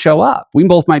may not show up. We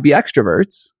both might be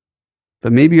extroverts,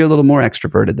 but maybe you're a little more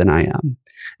extroverted than I am.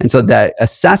 And so that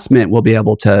assessment will be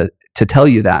able to tell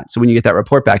you that. So when you get that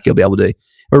report back, you'll be able to have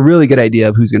a really good idea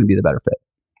of who's going to be the better fit.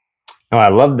 Oh, I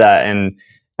love that. And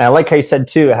I like how you said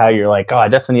too, how you're like, oh, I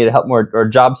definitely need to help more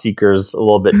job seekers a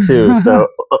little bit too. So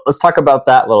let's talk about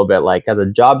that a little bit. Like as a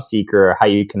job seeker, how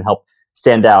you can help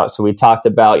stand out. So we talked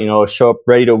about, show up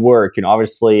ready to work and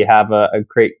obviously have a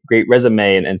great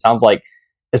resume. And it sounds like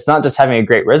it's not just having a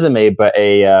great resume, but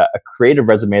a creative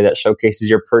resume that showcases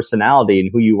your personality and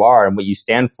who you are and what you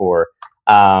stand for.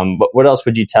 But what else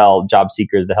would you tell job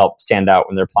seekers to help stand out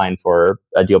when they're applying for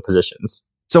ideal positions?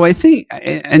 So I think,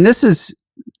 and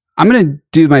I'm going to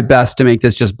do my best to make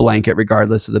this just blanket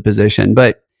regardless of the position,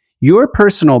 but your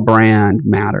personal brand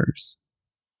matters.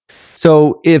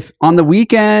 So if on the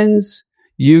weekends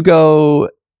you go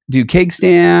do cake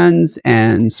stands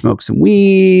and smoke some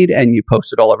weed and you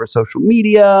post it all over social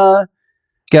media,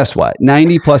 guess what?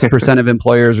 90+% of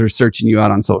employers are searching you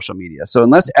out on social media. So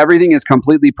unless everything is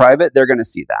completely private, they're going to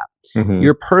see that.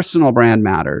 Your personal brand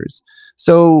matters.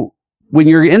 So when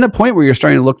you're in the point where you're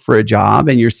starting to look for a job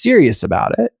and you're serious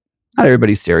about it, not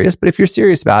everybody's serious, but if you're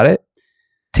serious about it,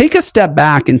 take a step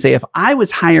back and say, if I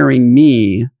was hiring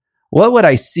me, what would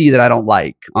I see that I don't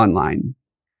like online?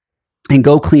 And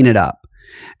go clean it up.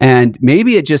 And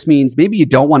maybe it just means maybe you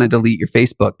don't want to delete your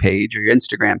Facebook page or your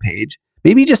Instagram page.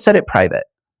 Maybe you just set it private.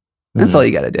 That's all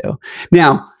you got to do.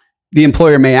 Now, the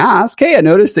employer may ask, hey, I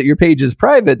noticed that your page is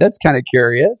private. That's kind of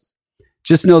curious.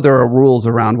 Just know there are rules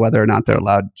around whether or not they're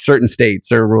allowed. Certain states,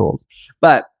 there are rules.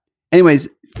 But anyways,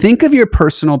 think of your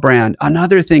personal brand.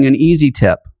 Another thing, an easy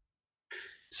tip.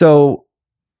 So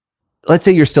let's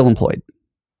say you're still employed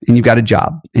and you've got a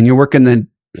job and you're working the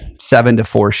 7 to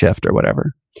 4 shift or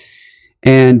whatever.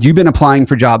 And you've been applying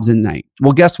for jobs in the night.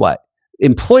 Well, guess what?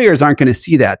 Employers aren't going to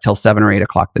see that till 7 or 8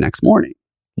 o'clock the next morning.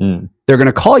 They're going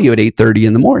to call you at 8:30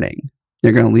 in the morning.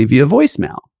 They're going to leave you a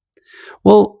voicemail.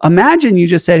 Well, imagine you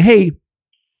just said, hey,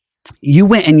 you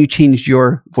went and you changed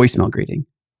your voicemail greeting.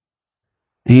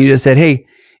 And you just said, hey,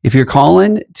 if you're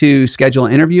calling to schedule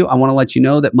an interview, I want to let you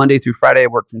know that Monday through Friday, I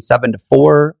work from 7 to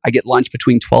 4. I get lunch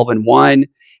between 12 and 1.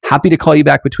 Happy to call you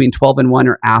back between 12 and 1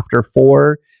 or after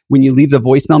 4. When you leave the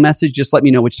voicemail message, just let me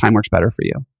know which time works better for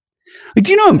you. Like,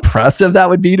 do you know how impressive that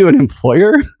would be to an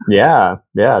employer? Yeah,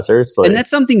 seriously. And that's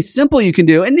something simple you can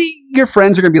do. And your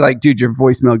friends are going to be like, dude, your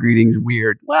voicemail greeting's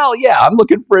weird. Well, yeah, I'm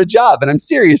looking for a job and I'm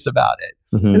serious about it.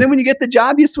 And then when you get the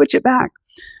job, you switch it back.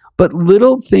 But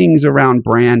little things around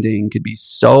branding could be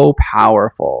so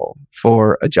powerful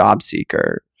for a job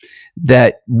seeker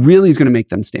that really is going to make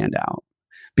them stand out.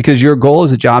 Because your goal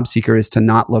as a job seeker is to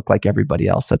not look like everybody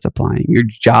else that's applying. Your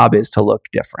job is to look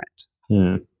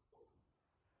different.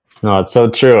 No, it's so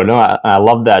true. No, I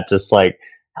love that. Just like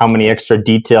how many extra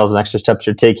details and extra steps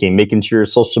you're taking, making sure your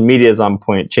social media is on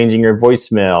point, changing your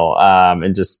voicemail,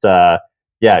 and just,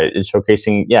 it's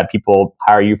showcasing, people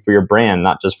hire you for your brand,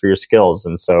 not just for your skills.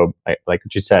 And so like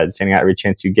what you said, standing out every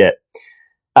chance you get.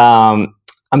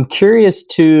 I'm curious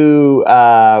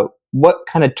to, what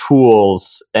kind of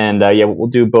tools and we'll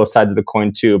do both sides of the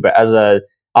coin too, but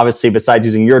obviously besides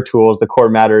using your tools, the core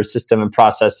matters system and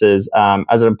processes,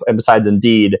 and besides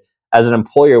Indeed, as an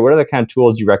employer, what are the kind of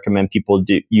tools you recommend people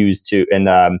use to, and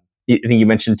I think you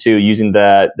mentioned too, using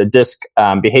the DISC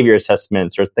behavior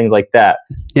assessments or things like that.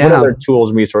 Yeah. What other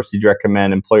tools and resources do you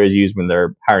recommend employers use when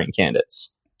they're hiring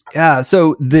candidates? Yeah.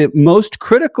 So the most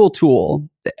critical tool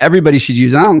that everybody should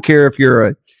use, I don't care if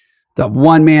you're the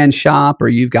one-man shop or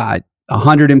you've got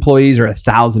 100 employees or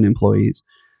 1,000 employees.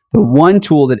 The one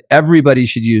tool that everybody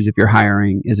should use if you're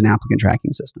hiring is an applicant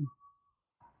tracking system.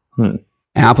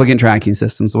 Applicant tracking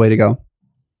system is the way to go.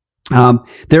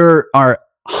 There are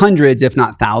hundreds, if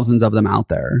not thousands of them out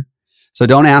there. So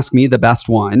don't ask me the best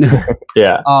one.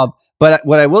 Yeah. But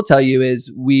what I will tell you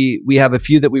is we have a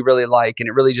few that we really like, and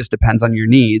it really just depends on your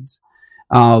needs.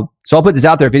 So I'll put this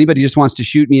out there. If anybody just wants to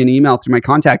shoot me an email through my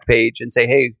contact page and say,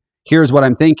 hey, here's what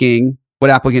I'm thinking, what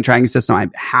applicant tracking system,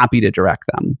 I'm happy to direct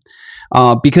them.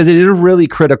 Because it is a really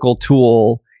critical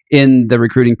tool in the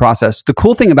recruiting process. The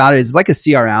cool thing about it is it's like a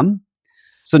CRM.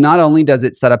 So not only does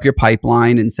it set up your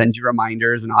pipeline and send you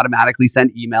reminders and automatically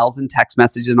send emails and text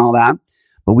messages and all that,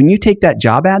 but when you take that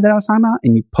job ad that I was talking about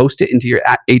and you post it into your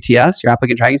ATS, your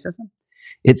applicant tracking system,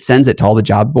 it sends it to all the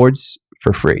job boards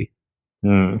for free.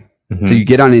 Mm-hmm. So you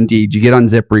get on Indeed, you get on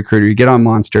ZipRecruiter, you get on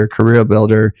Monster, Career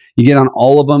Builder, you get on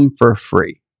all of them for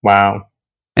free. Wow.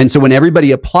 And so when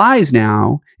everybody applies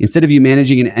now, instead of you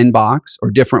managing an inbox or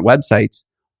different websites,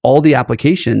 all the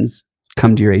applications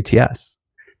come to your ATS.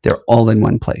 They're all in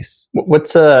one place. Do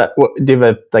you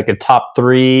have a top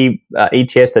 3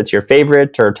 ATS that's your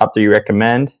favorite, or top 3 you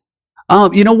recommend?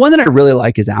 One that I really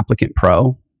like is Applicant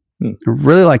Pro. I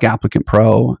really like Applicant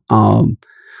Pro.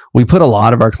 We put a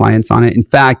lot of our clients on it. In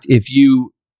fact, and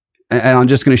I'm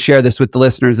just going to share this with the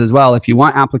listeners as well. If you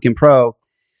want Applicant Pro,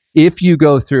 if you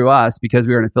go through us, because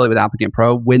we are an affiliate with Applicant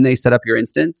Pro, when they set up your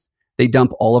instance, they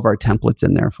dump all of our templates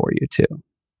in there for you too.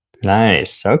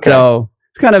 Nice. Okay. So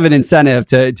it's kind of an incentive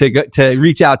to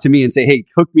reach out to me and say, hey,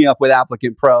 hook me up with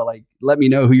Applicant Pro. Like, let me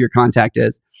know who your contact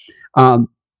is. And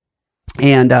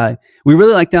we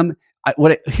really like them.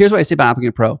 Here's what I say about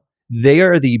Applicant Pro. They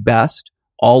are the best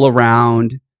all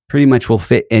around, pretty much will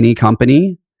fit any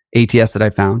company ATS that I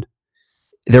found.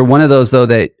 They're one of those though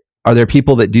that, are there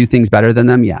people that do things better than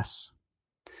them? Yes.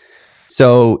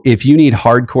 So if you need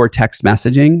hardcore text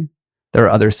messaging, there are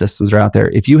other systems that are out there.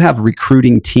 If you have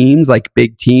recruiting teams, like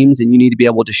big teams, and you need to be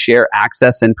able to share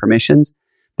access and permissions,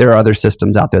 there are other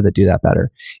systems out there that do that better.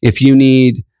 If you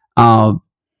need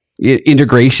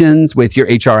integrations with your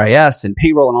HRIS and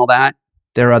payroll and all that,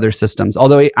 there are other systems.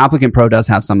 Although Applicant Pro does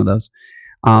have some of those.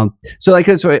 So like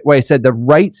that's what I said, the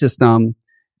right system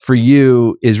for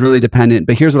you is really dependent.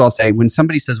 But here's what I'll say. When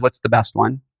somebody says, what's the best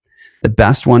one? The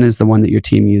best one is the one that your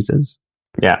team uses.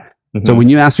 Yeah. Mm-hmm. So when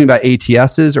you ask me about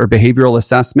ATSs or behavioral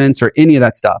assessments or any of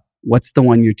that stuff, what's the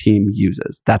one your team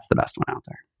uses? That's the best one out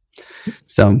there.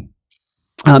 So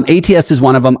ATS is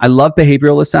one of them. I love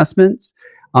behavioral assessments.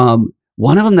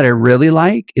 One of them that I really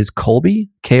like is Kolbe,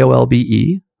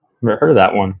 Kolbe. Never heard of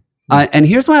that one. And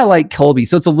here's why I like Kolbe.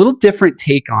 So it's a little different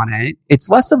take on it. It's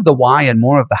less of the why and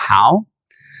more of the how.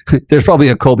 There's probably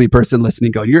a Kolbe person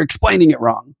listening going, you're explaining it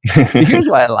wrong. Here's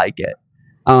why I like it.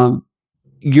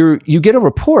 You get a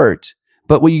report,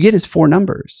 but what you get is 4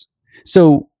 numbers.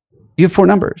 So you have 4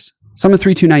 numbers. Some are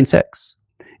 3296.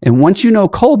 And once you know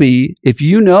Kolbe, if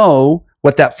you know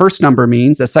what that first number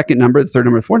means, the second number, the third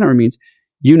number, the fourth number means,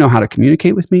 you know how to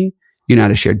communicate with me. You know how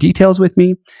to share details with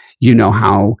me. You know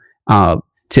how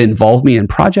to involve me in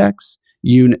projects.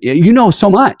 You know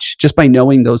so much just by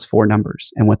knowing those 4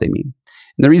 numbers and what they mean.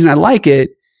 And the reason I like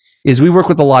it is we work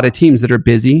with a lot of teams that are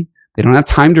busy. They don't have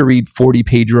time to read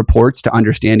 40-page reports to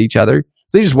understand each other.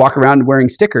 So they just walk around wearing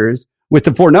stickers with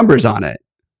the 4 numbers on it.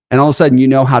 And all of a sudden, you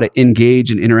know how to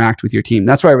engage and interact with your team.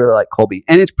 That's why I really like Kolbe.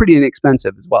 And it's pretty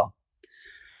inexpensive as well.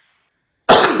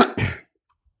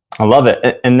 I love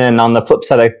it. And then on the flip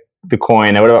side of the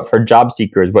coin, what about for job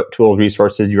seekers? What tools,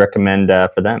 resources do you recommend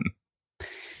for them?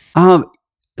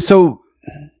 So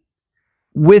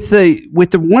with the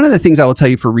one of the things I will tell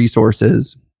you for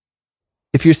resources,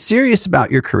 if you're serious about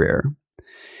your career,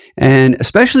 and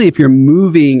especially if you're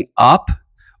moving up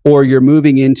or you're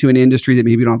moving into an industry that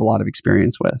maybe you don't have a lot of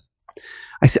experience with,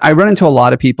 I run into a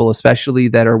lot of people, especially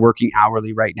that are working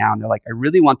hourly right now, and they're like, I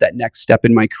really want that next step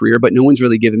in my career, but no one's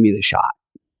really giving me the shot.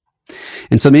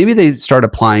 And so maybe they start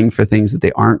applying for things that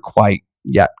they aren't quite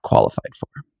yet qualified for.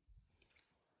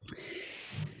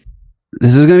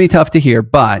 This is going to be tough to hear,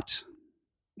 but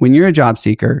when you're a job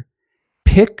seeker,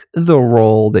 pick the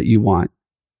role that you want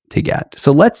to get.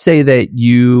 So let's say that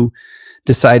you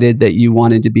decided that you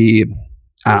wanted to be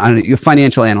a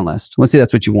financial analyst. Let's say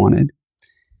that's what you wanted.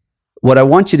 What I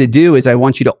want you to do is I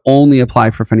want you to only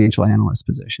apply for financial analyst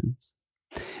positions.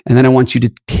 And then I want you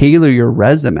to tailor your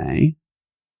resume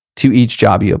to each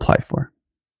job you apply for.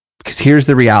 Because here's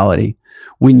the reality.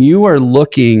 When you are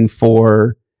looking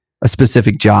for a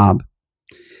specific job,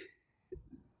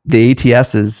 the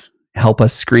ATSs help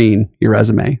us screen your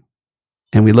resume.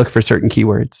 And we look for certain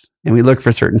keywords and we look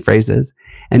for certain phrases.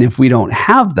 And if we don't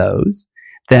have those,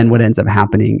 then what ends up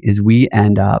happening is we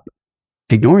end up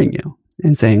ignoring you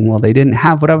and saying, well, they didn't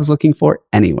have what I was looking for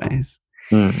anyways.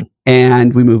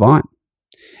 And we move on.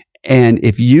 And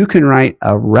if you can write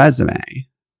a resume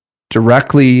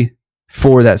directly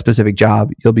for that specific job,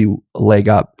 you'll be a leg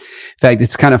up. In fact,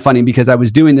 it's kind of funny because I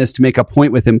was doing this to make a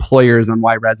point with employers on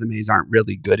why resumes aren't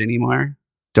really good anymore.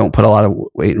 Don't put a lot of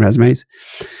weight in resumes.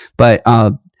 But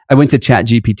I went to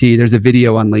ChatGPT. There's a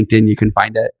video on LinkedIn, you can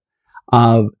find it,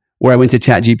 where I went to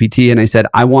ChatGPT and I said,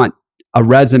 I want a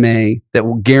resume that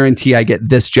will guarantee I get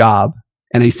this job.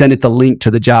 And I sent it the link to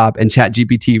the job, and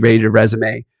ChatGPT rated a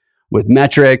resume with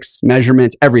metrics,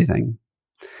 measurements, everything,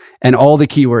 and all the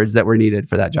keywords that were needed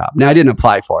for that job. Now, I didn't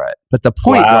apply for it, but the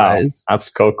point was,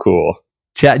 that's so cool.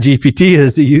 ChatGPT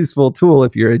is a useful tool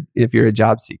if you're a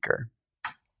job seeker.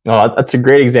 Oh, that's a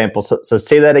great example. So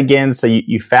say that again. So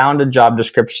you found a job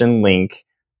description link,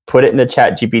 put it into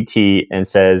ChatGPT, and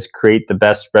says, create the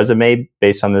best resume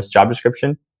based on this job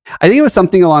description. I think it was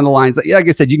something along the lines, like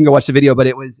I said, you can go watch the video, but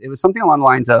it was something along the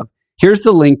lines of, here's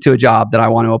the link to a job that I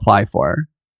want to apply for.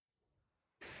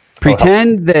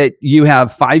 Pretend that you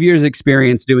have 5 years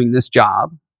experience doing this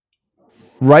job.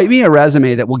 Write me a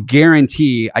resume that will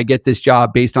guarantee I get this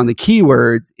job based on the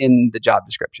keywords in the job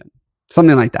description.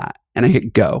 Something like that. And I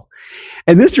hit go.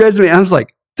 And this resume, I was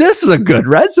like, this is a good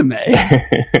resume.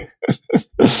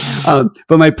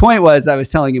 But my point was, I was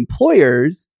telling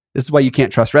employers, this is why you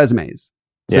can't trust resumes.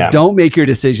 So don't make your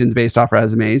decisions based off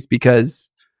resumes,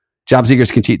 because job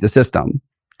seekers can cheat the system.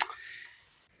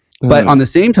 But on the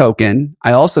same token,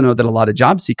 I also know that a lot of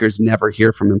job seekers never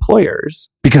hear from employers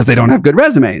because they don't have good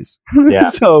resumes. Yeah.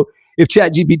 So if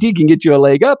ChatGPT can get you a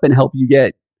leg up and help you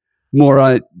get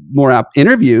more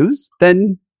interviews,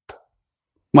 then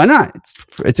why not?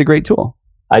 It's a great tool.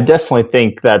 I definitely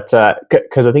think that,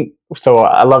 because I think, so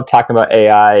I love talking about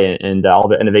AI and all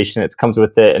the innovation that comes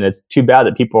with it. And it's too bad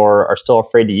that people are still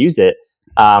afraid to use it.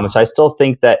 So I still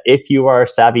think that if you are a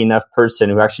savvy enough person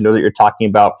who actually knows what you're talking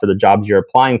about for the jobs you're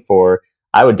applying for,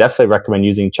 I would definitely recommend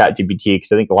using ChatGPT,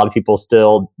 because I think a lot of people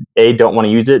still, don't want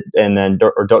to use it, and then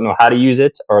don't know how to use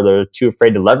it, or they're too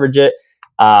afraid to leverage it.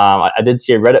 I did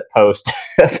see a Reddit post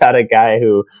about a guy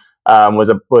who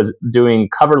was doing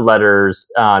cover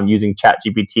letters using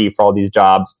ChatGPT for all these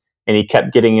jobs, and he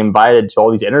kept getting invited to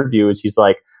all these interviews. He's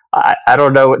like, I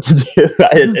don't know what to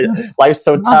do. Life's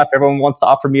so tough. Everyone wants to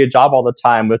offer me a job all the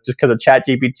time, but just because of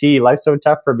ChatGPT, life's so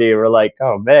tough for me. We're like,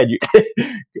 oh man.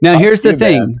 Now here's the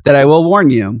thing that I will warn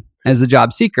you as a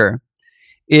job seeker: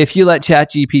 if you let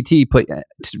ChatGPT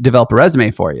develop a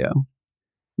resume for you,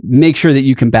 make sure that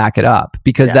you can back it up,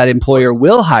 because that employer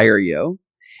will hire you.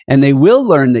 And they will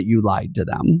learn that you lied to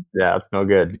them. Yeah, that's no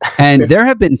good. And there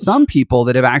have been some people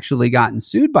that have actually gotten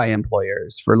sued by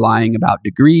employers for lying about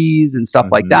degrees and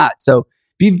stuff like that. So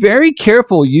be very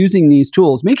careful using these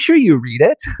tools. Make sure you read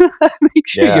it. Make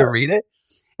sure you read it.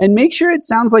 And make sure it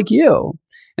sounds like you.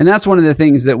 And that's one of the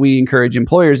things that we encourage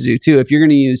employers to do too. If you're going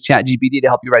to use ChatGPT to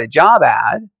help you write a job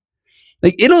ad,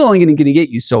 like, it'll only going to get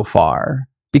you so far,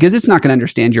 because it's not going to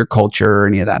understand your culture or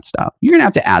any of that stuff. You're going to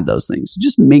have to add those things.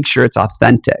 Just make sure it's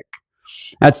authentic.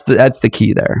 That's the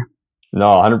key there. No,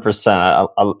 100%.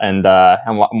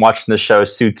 I'm watching the show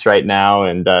Suits right now,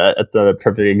 and it's a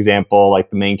perfect example. Like,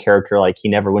 the main character, like, he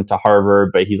never went to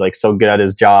Harvard, but he's like so good at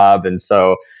his job, and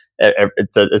so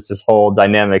it's this whole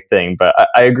dynamic thing. But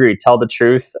I agree. Tell the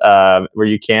truth where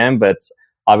you can, but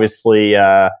obviously,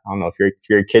 I don't know, if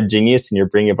you're a kid genius and you're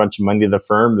bringing a bunch of money to the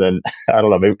firm, then I don't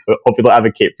know, maybe hopefully they'll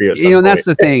advocate for you. You know, and that's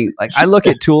the thing. Like, I look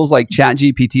at tools like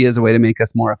ChatGPT as a way to make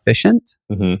us more efficient.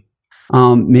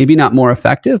 Maybe not more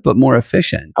effective, but more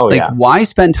efficient. Why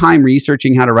spend time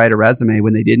researching how to write a resume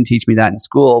when they didn't teach me that in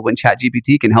school, when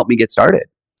ChatGPT can help me get started?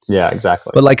 Yeah,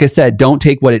 exactly. But like I said, don't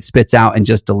take what it spits out and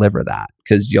just deliver that,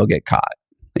 because you'll get caught.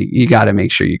 You got to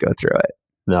make sure you go through it.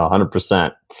 No,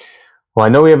 100%. Well, I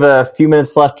know we have a few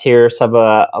minutes left here, so I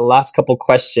have a last couple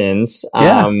questions.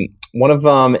 One of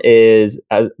them is,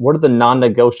 what are the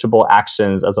non-negotiable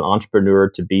actions as an entrepreneur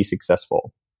to be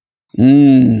successful?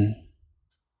 You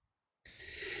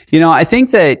know, I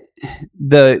think that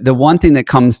the one thing that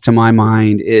comes to my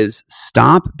mind is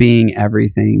stop being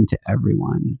everything to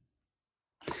everyone.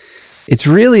 It's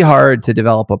really hard to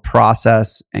develop a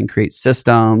process and create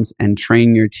systems and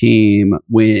train your team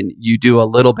when you do a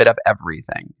little bit of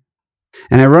everything.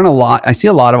 And I see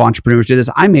a lot of entrepreneurs do this.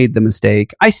 I made the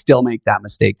mistake. I still make that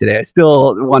mistake today. I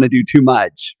still want to do too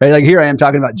much, right? Like, here I am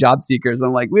talking about job seekers.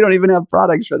 I'm like, we don't even have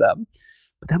products for them.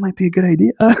 But that might be a good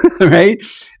idea, right?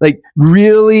 Like,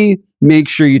 really make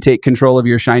sure you take control of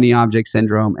your shiny object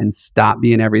syndrome and stop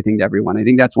being everything to everyone. I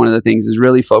think that's one of the things, is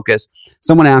really focus.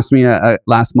 Someone asked me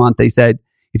last month, they said,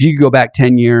 if you could go back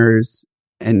 10 years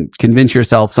and convince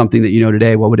yourself something that you know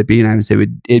today, what would it be? And I would say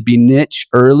it'd be niche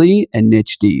early and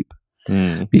niche deep.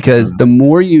 Because the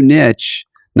more you niche,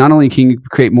 not only can you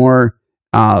create more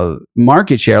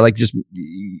market share, like, just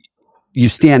you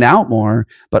stand out more,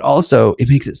 but also it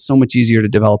makes it so much easier to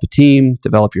develop a team,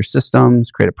 develop your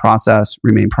systems, create a process,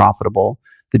 remain profitable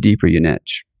the deeper you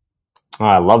niche. Oh,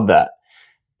 I love that.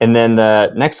 And then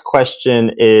the next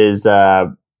question is,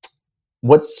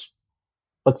 let's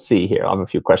see here. I have a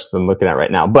few questions I'm looking at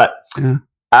right now, but I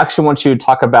actually want you to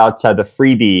talk about the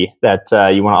freebie that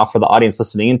you want to offer the audience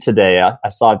listening in today. I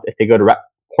saw if they go to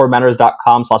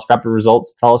corematters.com/rapid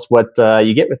results, tell us what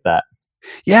you get with that.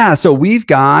 Yeah. So we've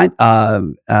got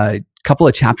a couple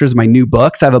of chapters of my new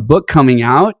books. I have a book coming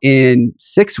out in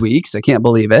 6 weeks. I can't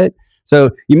believe it.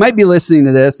 So you might be listening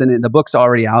to this and the book's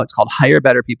already out. It's called Hire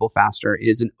Better People Faster. It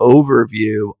is an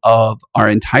overview of our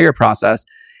entire process.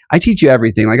 I teach you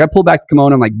everything. Like I pull back the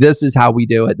kimono. I'm like, this is how we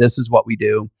do it. This is what we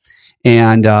do.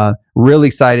 And really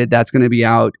excited. That's going to be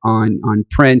out on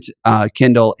print,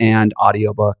 Kindle, and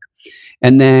audiobook.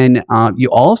 And then you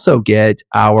also get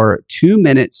our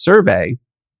 2-minute survey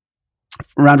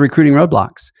around recruiting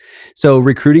roadblocks. So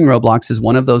recruiting roadblocks is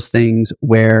one of those things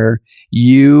where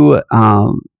you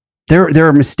there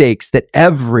are mistakes that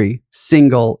every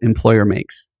single employer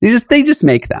makes. They just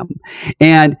make them.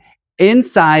 And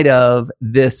inside of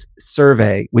this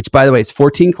survey, which by the way, it's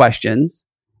 14 questions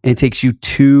and it takes you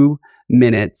 2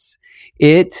 minutes,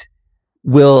 it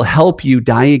will help you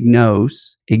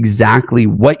diagnose exactly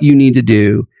what you need to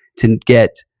do to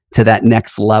get to that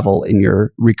next level in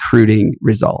your recruiting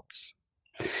results.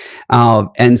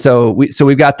 And so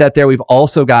we've got that there. We've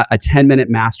also got a 10-minute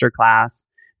masterclass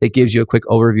that gives you a quick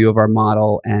overview of our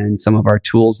model and some of our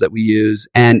tools that we use.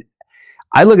 And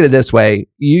I look at it this way.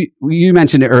 You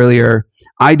mentioned it earlier.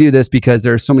 I do this because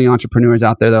there are so many entrepreneurs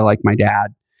out there that are like my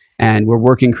dad, and we're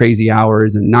working crazy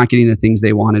hours and not getting the things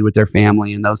they wanted with their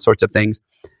family and those sorts of things.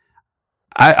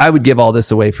 I would give all this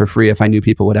away for free if I knew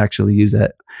people would actually use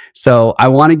it. So I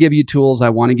want to give you tools. I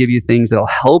want to give you things that'll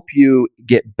help you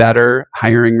get better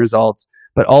hiring results,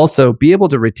 but also be able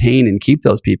to retain and keep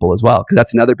those people as well, because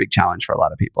that's another big challenge for a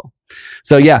lot of people.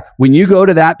 So yeah, when you go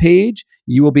to that page,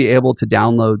 you will be able to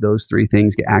download those 3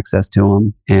 things, get access to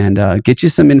them, and get you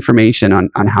some information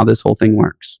on how this whole thing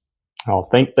works. Oh,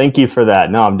 thank you for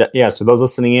that. No, so those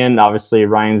listening in, obviously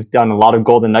Ryan's done a lot of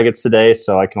golden nuggets today,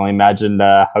 so I can only imagine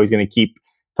how he's going to keep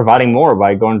providing more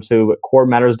by going to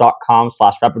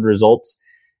corematters.com/rapid results.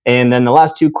 And then the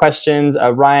last 2 questions,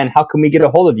 Ryan, how can we get a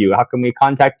hold of you? How can we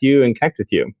contact you and connect with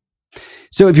you?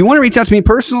 So if you want to reach out to me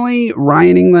personally,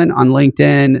 Ryan Englin on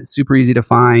LinkedIn, super easy to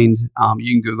find.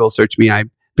 You can Google search me. I've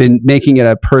been making it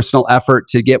a personal effort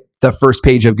to get the first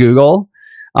page of Google.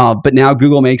 But now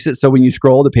Google makes it so when you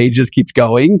scroll, the page just keeps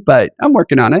going, but I'm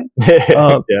working on it.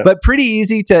 Yeah. But pretty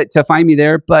easy to find me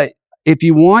there. But if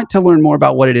you want to learn more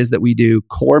about what it is that we do,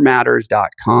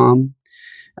 corematters.com.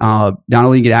 Not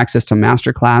only you get access to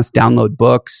masterclass, download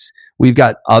books. We've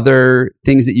got other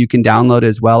things that you can download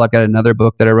as well. I've got another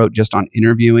book that I wrote just on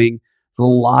interviewing. There's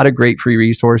a lot of great free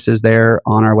resources there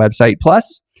on our website.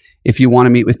 Plus, if you want to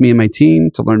meet with me and my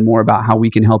team to learn more about how we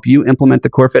can help you implement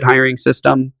the CoreFit hiring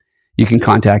system, you can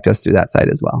contact us through that site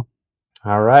as well.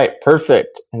 All right,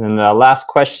 perfect. And then the last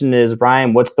question is,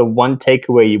 Brian, what's the one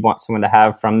takeaway you want someone to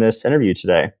have from this interview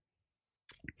today?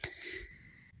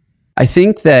 I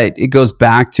think that it goes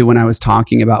back to when I was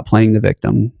talking about playing the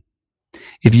victim.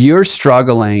 If you're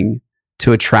struggling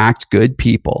to attract good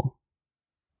people,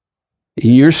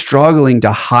 and you're struggling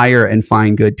to hire and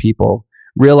find good people,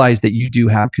 realize that you do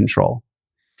have control,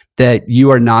 that you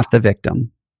are not the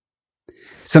victim.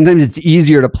 Sometimes it's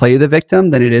easier to play the victim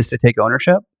than it is to take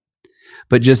ownership,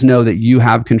 but just know that you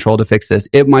have control to fix this.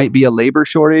 It might be a labor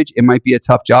shortage. It might be a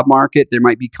tough job market. There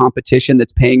might be competition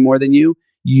that's paying more than you.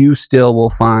 You still will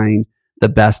find the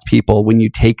best people when you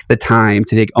take the time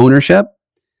to take ownership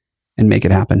and make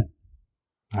it happen.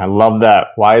 I love that.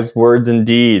 Wise words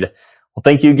indeed. Well,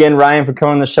 thank you again, Ryan, for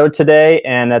coming on the show today.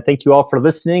 And thank you all for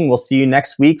listening. We'll see you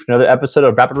next week for another episode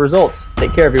of Rapid Results.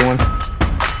 Take care, everyone.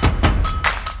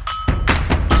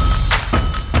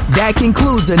 That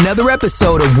concludes another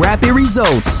episode of Rapid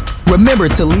Results. Remember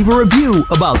to leave a review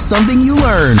about something you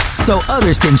learned so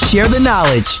others can share the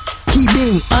knowledge. Keep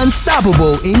being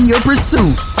unstoppable in your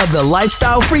pursuit of the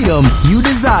lifestyle freedom you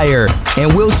desire.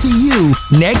 And we'll see you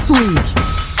next week.